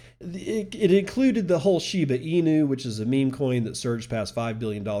recently, it included the whole Shiba Inu, which is a meme coin that surged past $5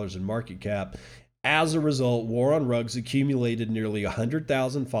 billion in market cap. As a result, War on Rugs accumulated nearly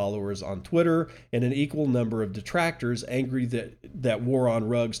 100,000 followers on Twitter and an equal number of detractors angry that War on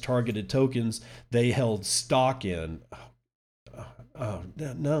Rugs targeted tokens they held stock in.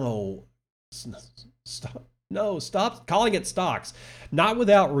 No. Stop calling it stocks. Not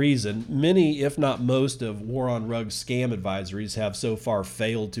without reason. Many, if not most, of War on Rugs scam advisories have so far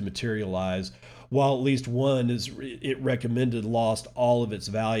failed to materialize, while at least one it recommended lost all of its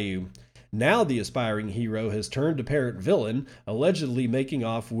value. Now the aspiring hero has turned apparent villain, allegedly making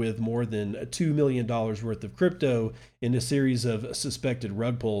off with more than $2 million worth of crypto in a series of suspected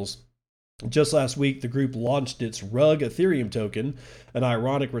rug pulls. Just last week, the group launched its Rug Ethereum token, an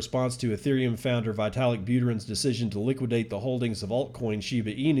ironic response to Ethereum founder Vitalik Buterin's decision to liquidate the holdings of altcoin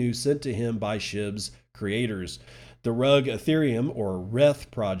Shiba Inu sent to him by SHIB's creators. The Rug Ethereum, or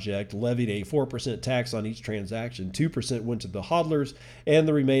RETH project, levied a 4% tax on each transaction. 2% went to the hodlers, and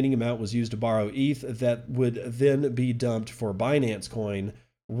the remaining amount was used to borrow ETH that would then be dumped for Binance Coin.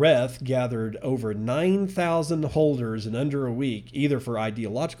 RETH gathered over 9,000 holders in under a week, either for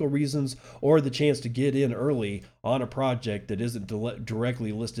ideological reasons or the chance to get in early on a project that isn't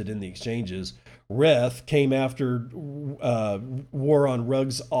directly listed in the exchanges. RETH came after War on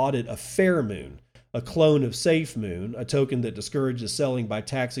Rugs' audit of Fairmoon, a clone of SafeMoon, a token that discourages selling by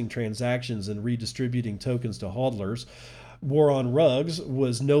taxing transactions and redistributing tokens to hodlers. War on Rugs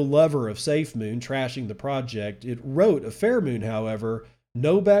was no lover of SafeMoon, trashing the project. It wrote of Fairmoon, however,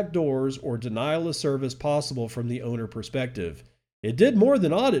 no backdoors or denial of service possible from the owner perspective. It did more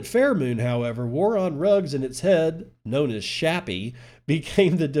than audit Fairmoon, however. War on Rugs and its head, known as Shappy,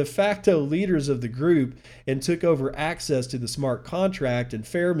 became the de facto leaders of the group and took over access to the smart contract, and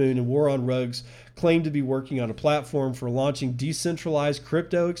Fairmoon and War on Rugs claimed to be working on a platform for launching decentralized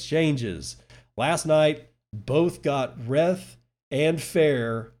crypto exchanges. Last night, both RETH and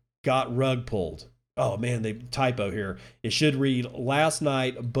Fair got rug pulled. Oh man, they typo here. It should read, last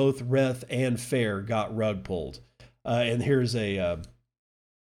night, both RETH and Fair got rug pulled. And here's a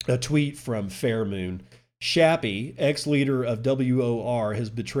tweet from Fairmoon. Shappy, ex-leader of WOR,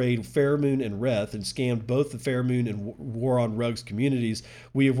 has betrayed Fairmoon and RETH and scammed both the Fairmoon and War on Rugs communities.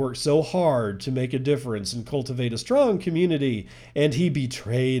 We have worked so hard to make a difference and cultivate a strong community, and he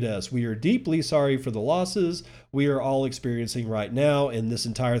betrayed us. We are deeply sorry for the losses we are all experiencing right now, and this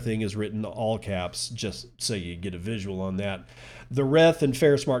entire thing is written all caps, just so you get a visual on that. The RETH and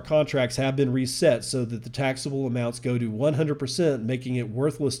Fair smart contracts have been reset so that the taxable amounts go to 100%, making it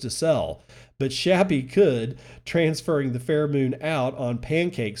worthless to sell. But Shappy could, transferring the Fairmoon out on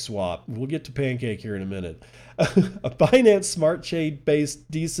PancakeSwap. We'll get to Pancake here in a minute. A Binance Smart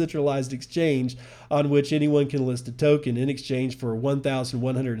Chain-based decentralized exchange on which anyone can list a token in exchange for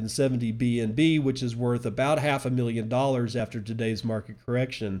 1,170 BNB, which is worth about $500,000 after today's market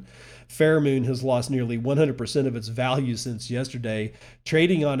correction. Fairmoon has lost nearly 100% of its value since yesterday.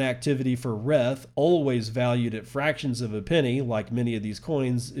 Trading on activity for RETH, always valued at fractions of a penny, like many of these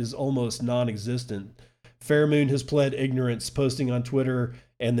coins, is almost non-existent. Fairmoon has pled ignorance, posting on Twitter,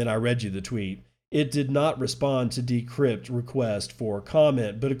 and then I read you the tweet. It did not respond to Decrypt request for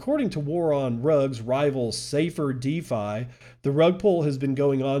comment, but according to War on Rug's rival Safer DeFi, the rug pull has been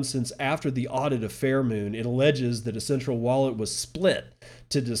going on since after the audit of Fairmoon. It alleges that a central wallet was split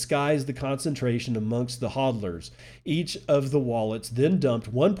to disguise the concentration amongst the hodlers. Each of the wallets then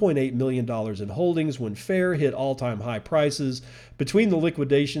dumped $1.8 million in holdings when Fair hit all-time high prices. Between the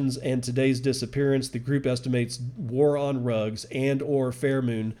liquidations and today's disappearance, the group estimates War on Rugs and or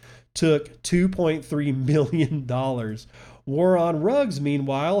Fairmoon took $2.3 million. War on Rugs,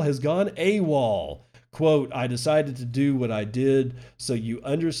 meanwhile, has gone AWOL. Quote, I decided to do what I did so you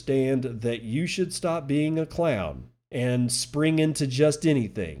understand that you should stop being a clown and spring into just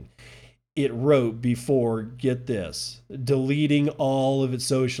anything. It wrote before, get this, deleting all of its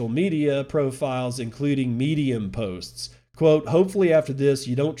social media profiles, including Medium posts. Quote, hopefully after this,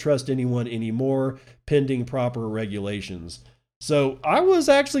 you don't trust anyone anymore, pending proper regulations. So I was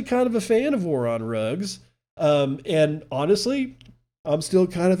actually kind of a fan of War on Rugs. And honestly, I'm still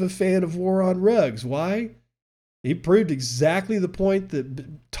kind of a fan of War on Rugs. Why? He proved exactly the point that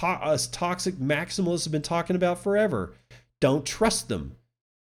us toxic maximalists have been talking about forever. Don't trust them.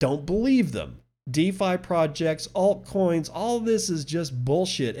 Don't believe them. DeFi projects, altcoins, all this is just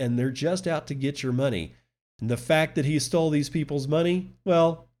bullshit, and they're just out to get your money. And the fact that he stole these people's money,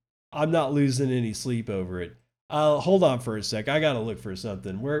 well, I'm not losing any sleep over it. Hold on for a sec. I got to look for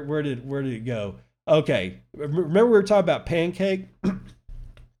something. Where did it go? Okay. Remember we were talking about Pancake?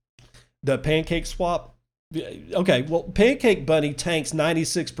 The Pancake swap? Okay. Well, Pancake Bunny tanks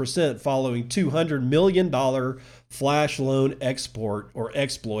 96% following $200 million flash loan export or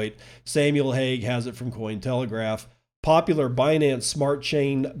exploit. Samuel Hague has it from Cointelegraph. Popular Binance Smart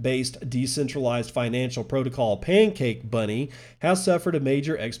Chain-based decentralized financial protocol Pancake Bunny has suffered a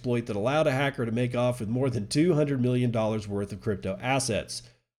major exploit that allowed a hacker to make off with more than $200 million worth of crypto assets.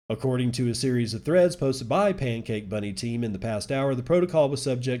 According to a series of threads posted by Pancake Bunny team in the past hour, the protocol was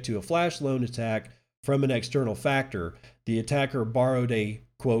subject to a flash loan attack from an external factor. The attacker borrowed a,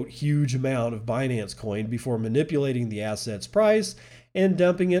 quote, huge amount of Binance coin before manipulating the asset's price and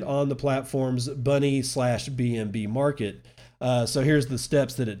dumping it on the platform's Bunny/BNB market. So here's the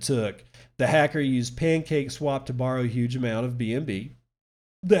steps that it took. The hacker used Pancake Swap to borrow a huge amount of BNB.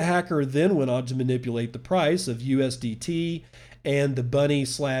 The hacker then went on to manipulate the price of USDT and the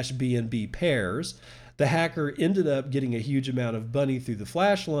Bunny/BNB pairs. The hacker ended up getting a huge amount of Bunny through the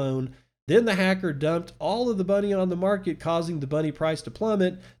flash loan. Then the hacker dumped all of the Bunny on the market, causing the Bunny price to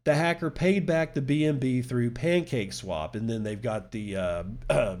plummet. The hacker paid back the BNB through Pancake Swap. And then they've got the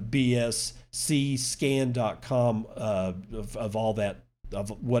bscscan.com of all that, of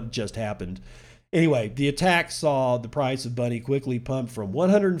what just happened. Anyway, the attack saw the price of Bunny quickly pump from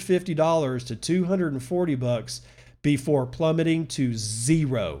 $150 to $240 before plummeting to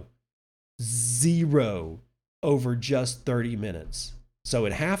zero over just 30 minutes. So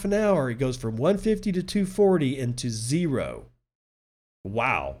in half an hour, it goes from 150 to 240 into zero.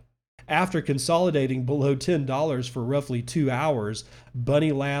 Wow. After consolidating below $10 for roughly 2 hours,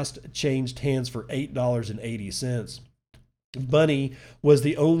 Bunny last changed hands for $8.80. Bunny was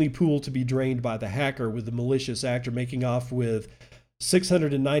the only pool to be drained by the hacker, with the malicious actor making off with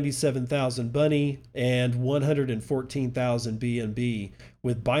 697,000 Bunny and 114,000 BNB,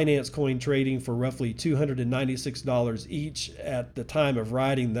 with Binance Coin trading for roughly $296 each at the time of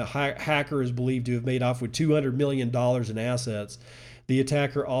writing. The hacker is believed to have made off with $200 million in assets. The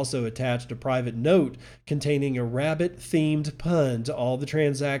attacker also attached a private note containing a rabbit-themed pun to all the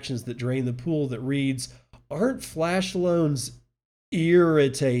transactions that drain the pool that reads, "Aren't flash loans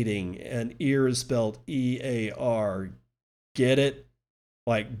irritating?" And ear is spelled E-A-R. Get it?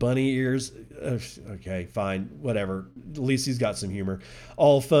 Like bunny ears? Okay, fine, whatever. At least he's got some humor.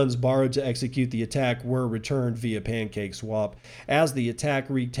 All funds borrowed to execute the attack were returned via Pancake Swap. As the attack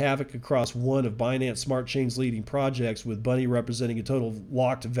wreaked havoc across one of Binance Smart Chain's leading projects, with Bunny representing a total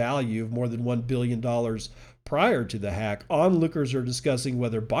locked value of more than $1 billion prior to the hack, onlookers are discussing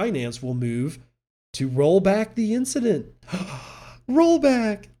whether Binance will move to roll back the incident.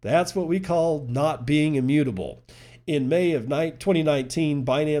 Rollback! That's what we call not being immutable. In May of 2019,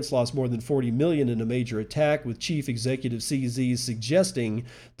 Binance lost more than $40 million in a major attack, with Chief Executive CZ suggesting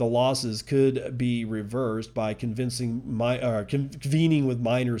the losses could be reversed by convening with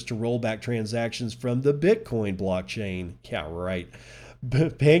miners to roll back transactions from the Bitcoin blockchain. Yeah, right.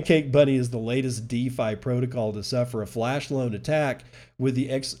 Pancake Bunny is the latest DeFi protocol to suffer a flash loan attack, with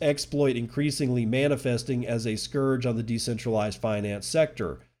the exploit increasingly manifesting as a scourge on the decentralized finance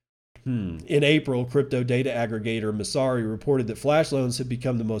sector. In April, crypto data aggregator Messari reported that flash loans had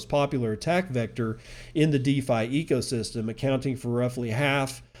become the most popular attack vector in the DeFi ecosystem, accounting for roughly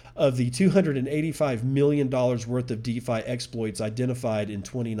half of the $285 million worth of DeFi exploits identified in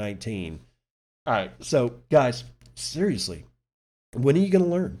 2019. All right, so guys, seriously, when are you going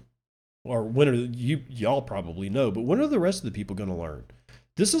to learn? Or when are y'all probably know, but when are the rest of the people going to learn?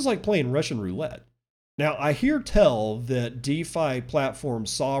 This is like playing Russian roulette. Now, I hear tell that DeFi platform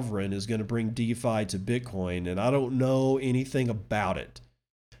Sovereign is going to bring DeFi to Bitcoin, and I don't know anything about it.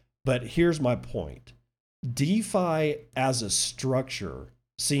 But here's my point. DeFi as a structure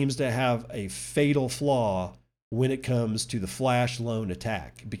seems to have a fatal flaw when it comes to the flash loan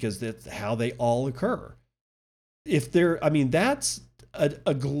attack, because that's how they all occur. That's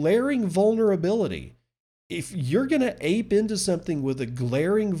a glaring vulnerability. If you're going to ape into something with a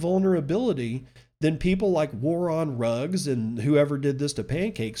glaring vulnerability, then people like War on Rugs and whoever did this to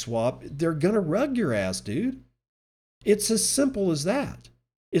PancakeSwap, they're going to rug your ass, dude. It's as simple as that.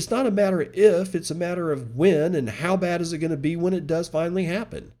 It's not a matter of if, it's a matter of when, and how bad is it going to be when it does finally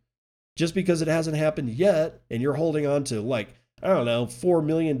happen. Just because it hasn't happened yet and you're holding on to, like, I don't know, $4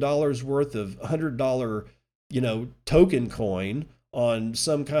 million worth of $100, token coin on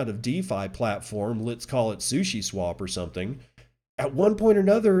some kind of DeFi platform, let's call it SushiSwap or something, at one point or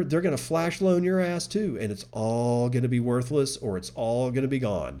another, they're going to flash loan your ass too, and it's all going to be worthless or it's all going to be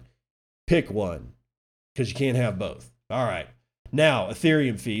gone. Pick one, because you can't have both. All right. Now,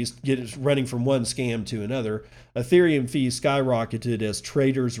 Ethereum fees, running from one scam to another. Ethereum fees skyrocketed as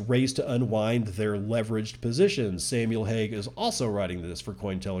traders race to unwind their leveraged positions. Samuel Hague is also writing this for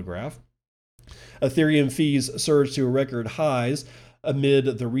Cointelegraph. Ethereum fees surged to record highs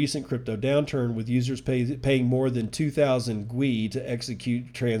amid the recent crypto downturn, with users paying more than 2,000 GUI to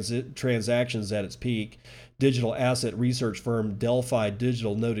execute transactions at its peak. Digital asset research firm Delphi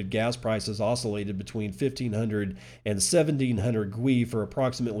Digital noted gas prices oscillated between 1,500 and 1,700 GUI for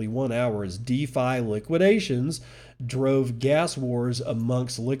approximately 1 hour as DeFi liquidations drove gas wars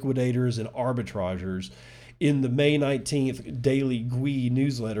amongst liquidators and arbitrageurs. In the May 19th daily GUI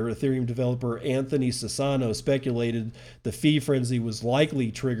newsletter, Ethereum developer Anthony Sassano speculated the fee frenzy was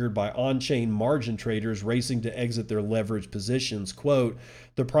likely triggered by on-chain margin traders racing to exit their leveraged positions. Quote,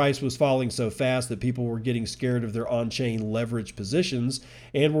 the price was falling so fast that people were getting scared of their on-chain leveraged positions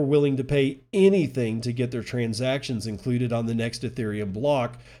and were willing to pay anything to get their transactions included on the next Ethereum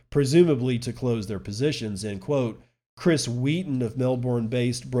block, presumably to close their positions, end quote. Chris Wheaton of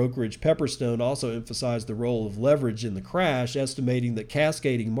Melbourne-based brokerage Pepperstone also emphasized the role of leverage in the crash, estimating that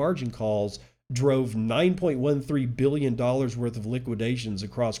cascading margin calls drove $9.13 billion worth of liquidations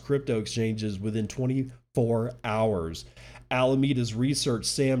across crypto exchanges within 24 hours. Alameda's research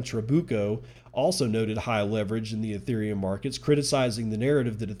Sam Trabucco also noted high leverage in the Ethereum markets, criticizing the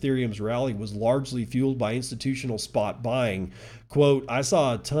narrative that Ethereum's rally was largely fueled by institutional spot buying. Quote, I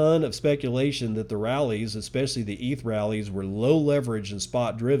saw a ton of speculation that the rallies, especially the ETH rallies, were low leverage and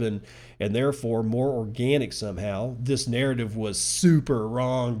spot driven and therefore more organic somehow. This narrative was super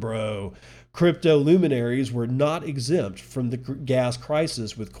wrong, bro. Crypto luminaries were not exempt from the gas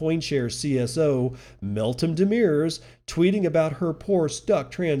crisis, with CoinShare CSO Meltem Demirors tweeting about her poor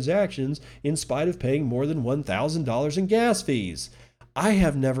stuck transactions in spite of paying more than $1,000 in gas fees. I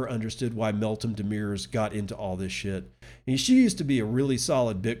have never understood why Meltem Demirors got into all this shit. She used to be a really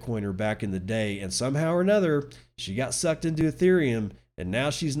solid Bitcoiner back in the day, and somehow or another, she got sucked into Ethereum, and now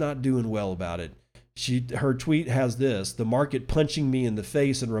she's not doing well about it. Her tweet has this: the market punching me in the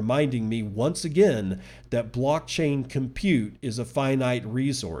face and reminding me once again that blockchain compute is a finite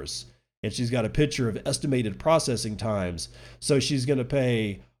resource. And she's got a picture of estimated processing times. So she's going to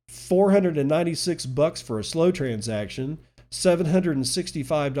pay $496 for a slow transaction,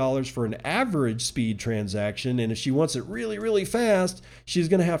 $765 for an average speed transaction, and if she wants it really, really fast, she's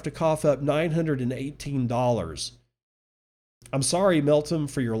going to have to cough up $918. I'm sorry, Meltem,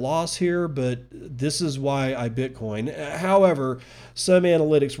 for your loss here, but this is why I Bitcoin. However, some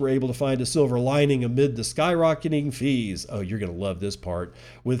analytics were able to find a silver lining amid the skyrocketing fees. Oh, you're going to love this part.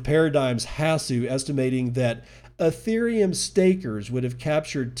 With Paradigm's Hasu estimating that Ethereum stakers would have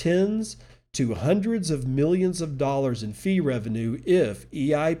captured tens to hundreds of millions of dollars in fee revenue if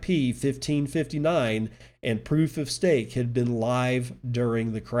EIP 1559 and proof of stake had been live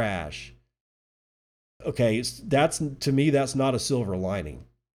during the crash. Okay, to me, that's not a silver lining.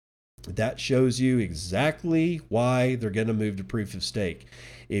 That shows you exactly why they're going to move to proof of stake.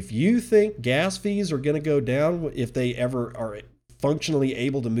 If you think gas fees are going to go down if they ever are functionally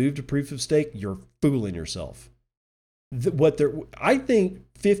able to move to proof of stake, you're fooling yourself. I think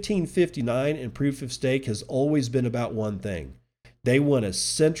 1559 and proof of stake has always been about one thing. They want to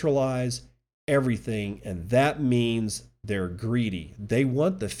centralize everything, and that means they're greedy. They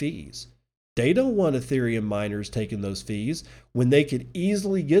want the fees. They don't want Ethereum miners taking those fees when they could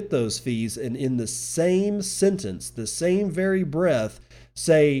easily get those fees and in the same sentence, the same very breath,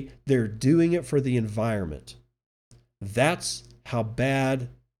 say they're doing it for the environment. That's how bad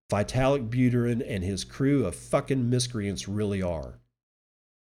Vitalik Buterin and his crew of fucking miscreants really are.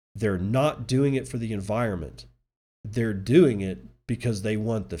 They're not doing it for the environment. They're doing it because they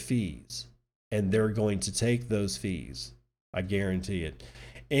want the fees. And they're going to take those fees. I guarantee it.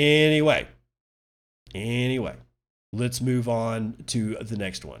 Anyway, let's move on to the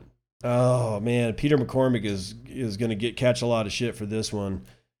next one. Oh man, Peter McCormack is going to catch a lot of shit for this one.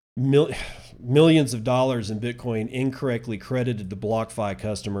 Millions of dollars in Bitcoin incorrectly credited to BlockFi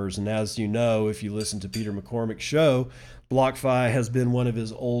customers, and as you know, if you listen to Peter McCormack's show, BlockFi has been one of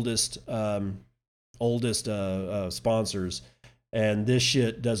his oldest sponsors, and this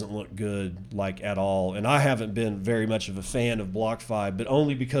shit doesn't look good like at all. And I haven't been very much of a fan of BlockFi, but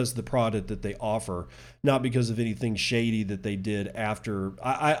only because of the product that they offer, not because of anything shady that they did after.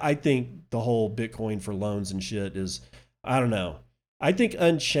 I think the whole Bitcoin for loans and shit is, I don't know. I think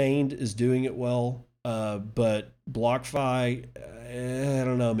Unchained is doing it well, but BlockFi, I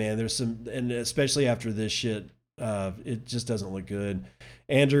don't know, man. There's some, and especially after this shit, it just doesn't look good.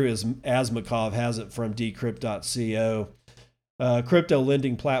 Andrew Asmakov has it from Decrypt.co. Crypto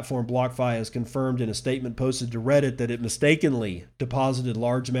lending platform BlockFi has confirmed in a statement posted to Reddit that it mistakenly deposited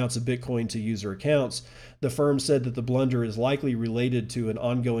large amounts of Bitcoin to user accounts. The firm said that the blunder is likely related to an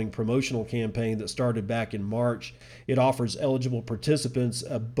ongoing promotional campaign that started back in March. It offers eligible participants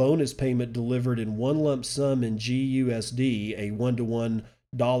a bonus payment delivered in one lump sum in GUSD, a $1-to-1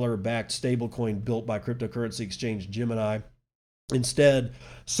 dollar-backed stablecoin built by cryptocurrency exchange Gemini. Instead,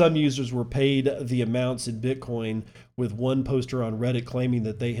 some users were paid the amounts in Bitcoin, with one poster on Reddit claiming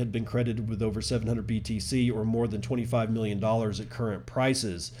that they had been credited with over 700 BTC or more than $25 million at current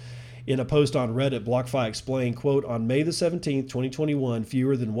prices. In a post on Reddit, BlockFi explained, quote, on May the 17th, 2021,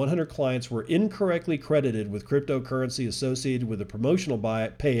 fewer than 100 clients were incorrectly credited with cryptocurrency associated with a promotional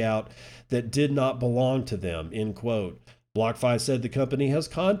payout that did not belong to them, end quote. BlockFi said the company has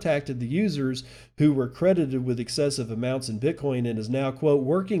contacted the users who were credited with excessive amounts in Bitcoin and is now, quote,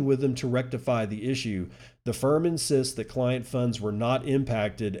 working with them to rectify the issue. The firm insists that client funds were not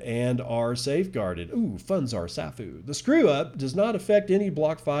impacted and are safeguarded. Ooh, funds are SAFU. The screw-up does not affect any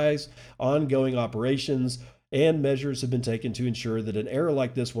BlockFi's ongoing operations, and measures have been taken to ensure that an error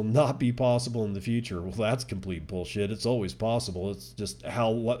like this will not be possible in the future. Well, that's complete bullshit. It's always possible. It's just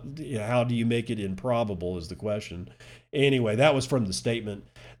how do you make it improbable is the question. Anyway, that was from the statement.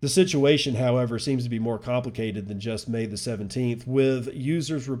 The situation, however, seems to be more complicated than just May the 17th, with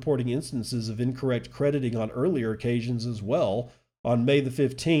users reporting instances of incorrect crediting on earlier occasions as well. On May the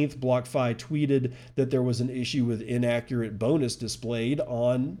 15th, BlockFi tweeted that there was an issue with inaccurate bonus displayed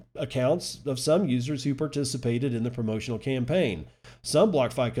on accounts of some users who participated in the promotional campaign. Some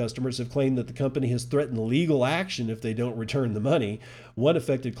BlockFi customers have claimed that the company has threatened legal action if they don't return the money. One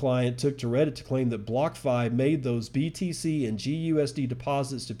affected client took to Reddit to claim that BlockFi made those BTC and GUSD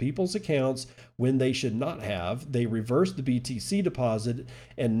deposits to people's accounts when they should not have. They reversed the BTC deposit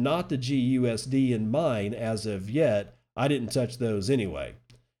and not the GUSD in mine as of yet. I didn't touch those anyway.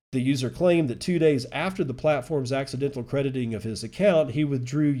 The user claimed that 2 days after the platform's accidental crediting of his account, he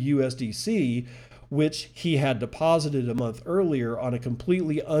withdrew USDC, which he had deposited a month earlier on a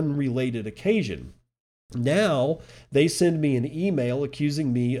completely unrelated occasion. Now, they send me an email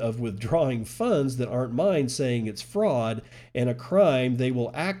accusing me of withdrawing funds that aren't mine, saying it's fraud and a crime they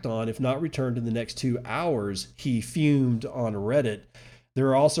will act on if not returned in the next 2 hours, he fumed on Reddit. There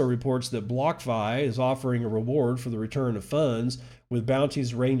are also reports that BlockFi is offering a reward for the return of funds, with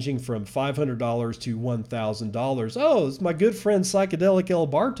bounties ranging from $500 to $1,000. Oh, it's my good friend Psychedelic El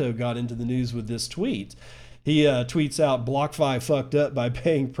Barto got into the news with this tweet. He tweets out, BlockFi fucked up by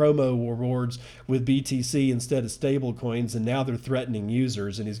paying promo rewards with BTC instead of stable coins, and now they're threatening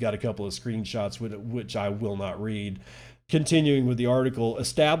users. And he's got a couple of screenshots which I will not read. Continuing with the article,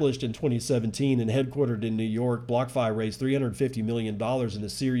 established in 2017 and headquartered in New York, BlockFi raised $350 million in a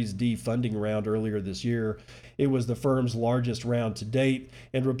Series D funding round earlier this year. It was the firm's largest round to date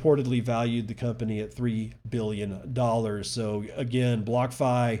and reportedly valued the company at $3 billion. So again,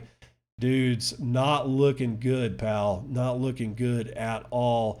 BlockFi, dudes, not looking good, pal. Not looking good at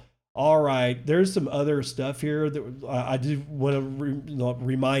all. All right, there's some other stuff here that I do want to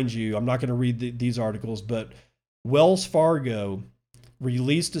remind you. I'm not going to read these articles, but Wells Fargo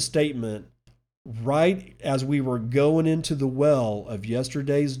released a statement right as we were going into the well of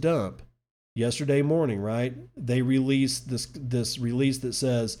yesterday's dump. Yesterday morning, right? They released this release that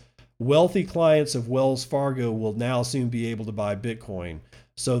says wealthy clients of Wells Fargo will now soon be able to buy Bitcoin.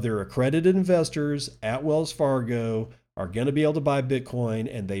 So their accredited investors at Wells Fargo are going to be able to buy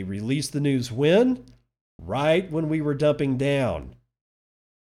Bitcoin, and they released the news when? Right when we were dumping down.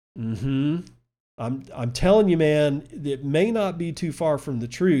 I'm telling you, man, it may not be too far from the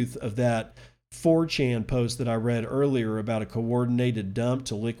truth of that 4chan post that I read earlier about a coordinated dump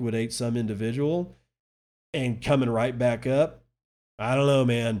to liquidate some individual and coming right back up. I don't know,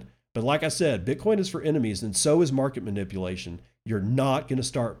 man. But like I said, Bitcoin is for enemies, and so is market manipulation. You're not going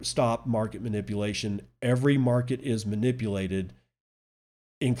to stop market manipulation. Every market is manipulated,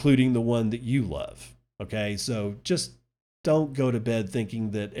 including the one that you love. Okay, so just don't go to bed thinking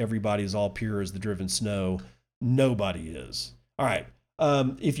that everybody's all pure as the driven snow. Nobody is. All right.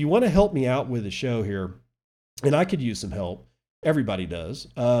 If you want to help me out with the show here, and I could use some help, everybody does.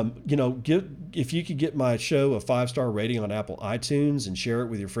 If you could get my show a 5-star rating on Apple iTunes and share it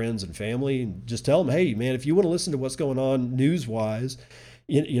with your friends and family, and just tell them, hey, man, if you want to listen to what's going on news-wise,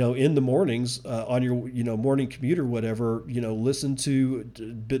 in the mornings on your morning commute or whatever, listen to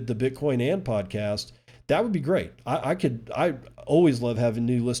the Bitcoin and podcast. That would be great. I always love having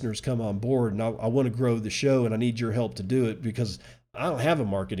new listeners come on board, and I want to grow the show, and I need your help to do it because I don't have a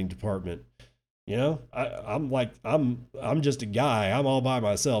marketing department. I'm just a guy. I'm all by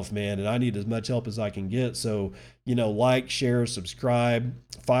myself, man, and I need as much help as I can get. So, like, share, subscribe,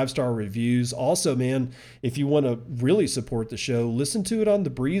 5-star reviews. Also, man, if you want to really support the show, listen to it on the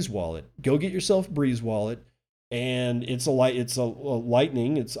Breeze wallet. Go get yourself a Breeze wallet, and it's a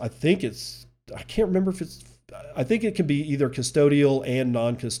Lightning. I can't remember if I think it can be either custodial and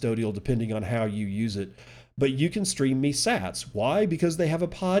non-custodial depending on how you use it. But you can stream me sats. Why? Because they have a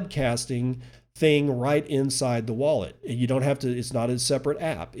podcasting thing right inside the wallet. You don't have to, it's not a separate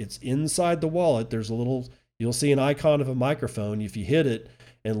app. It's inside the wallet. You'll see an icon of a microphone. If you hit it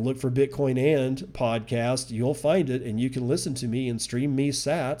and look for Bitcoin and podcast, you'll find it, and you can listen to me and stream me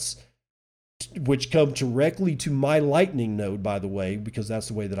sats, which come directly to my Lightning node, by the way, because that's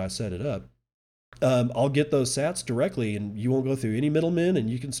the way that I set it up. I'll get those sats directly, and you won't go through any middlemen, and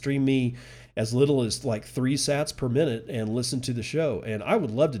you can stream me as little as like 3 sats per minute and listen to the show. And I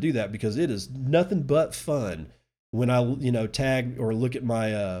would love to do that because it is nothing but fun when I, tag or look at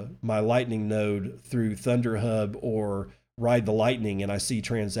my my Lightning node through ThunderHub or Ride the Lightning, and I see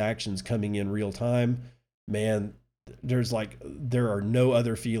transactions coming in real time. Man, there are no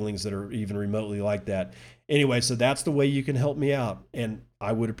other feelings that are even remotely like that. Anyway, so that's the way you can help me out, and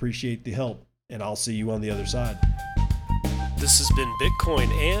I would appreciate the help. And I'll see you on the other side. This has been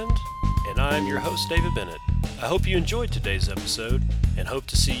Bitcoin and I'm your host, David Bennett. I hope you enjoyed today's episode and hope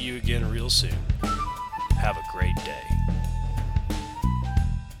to see you again real soon. Have a great day.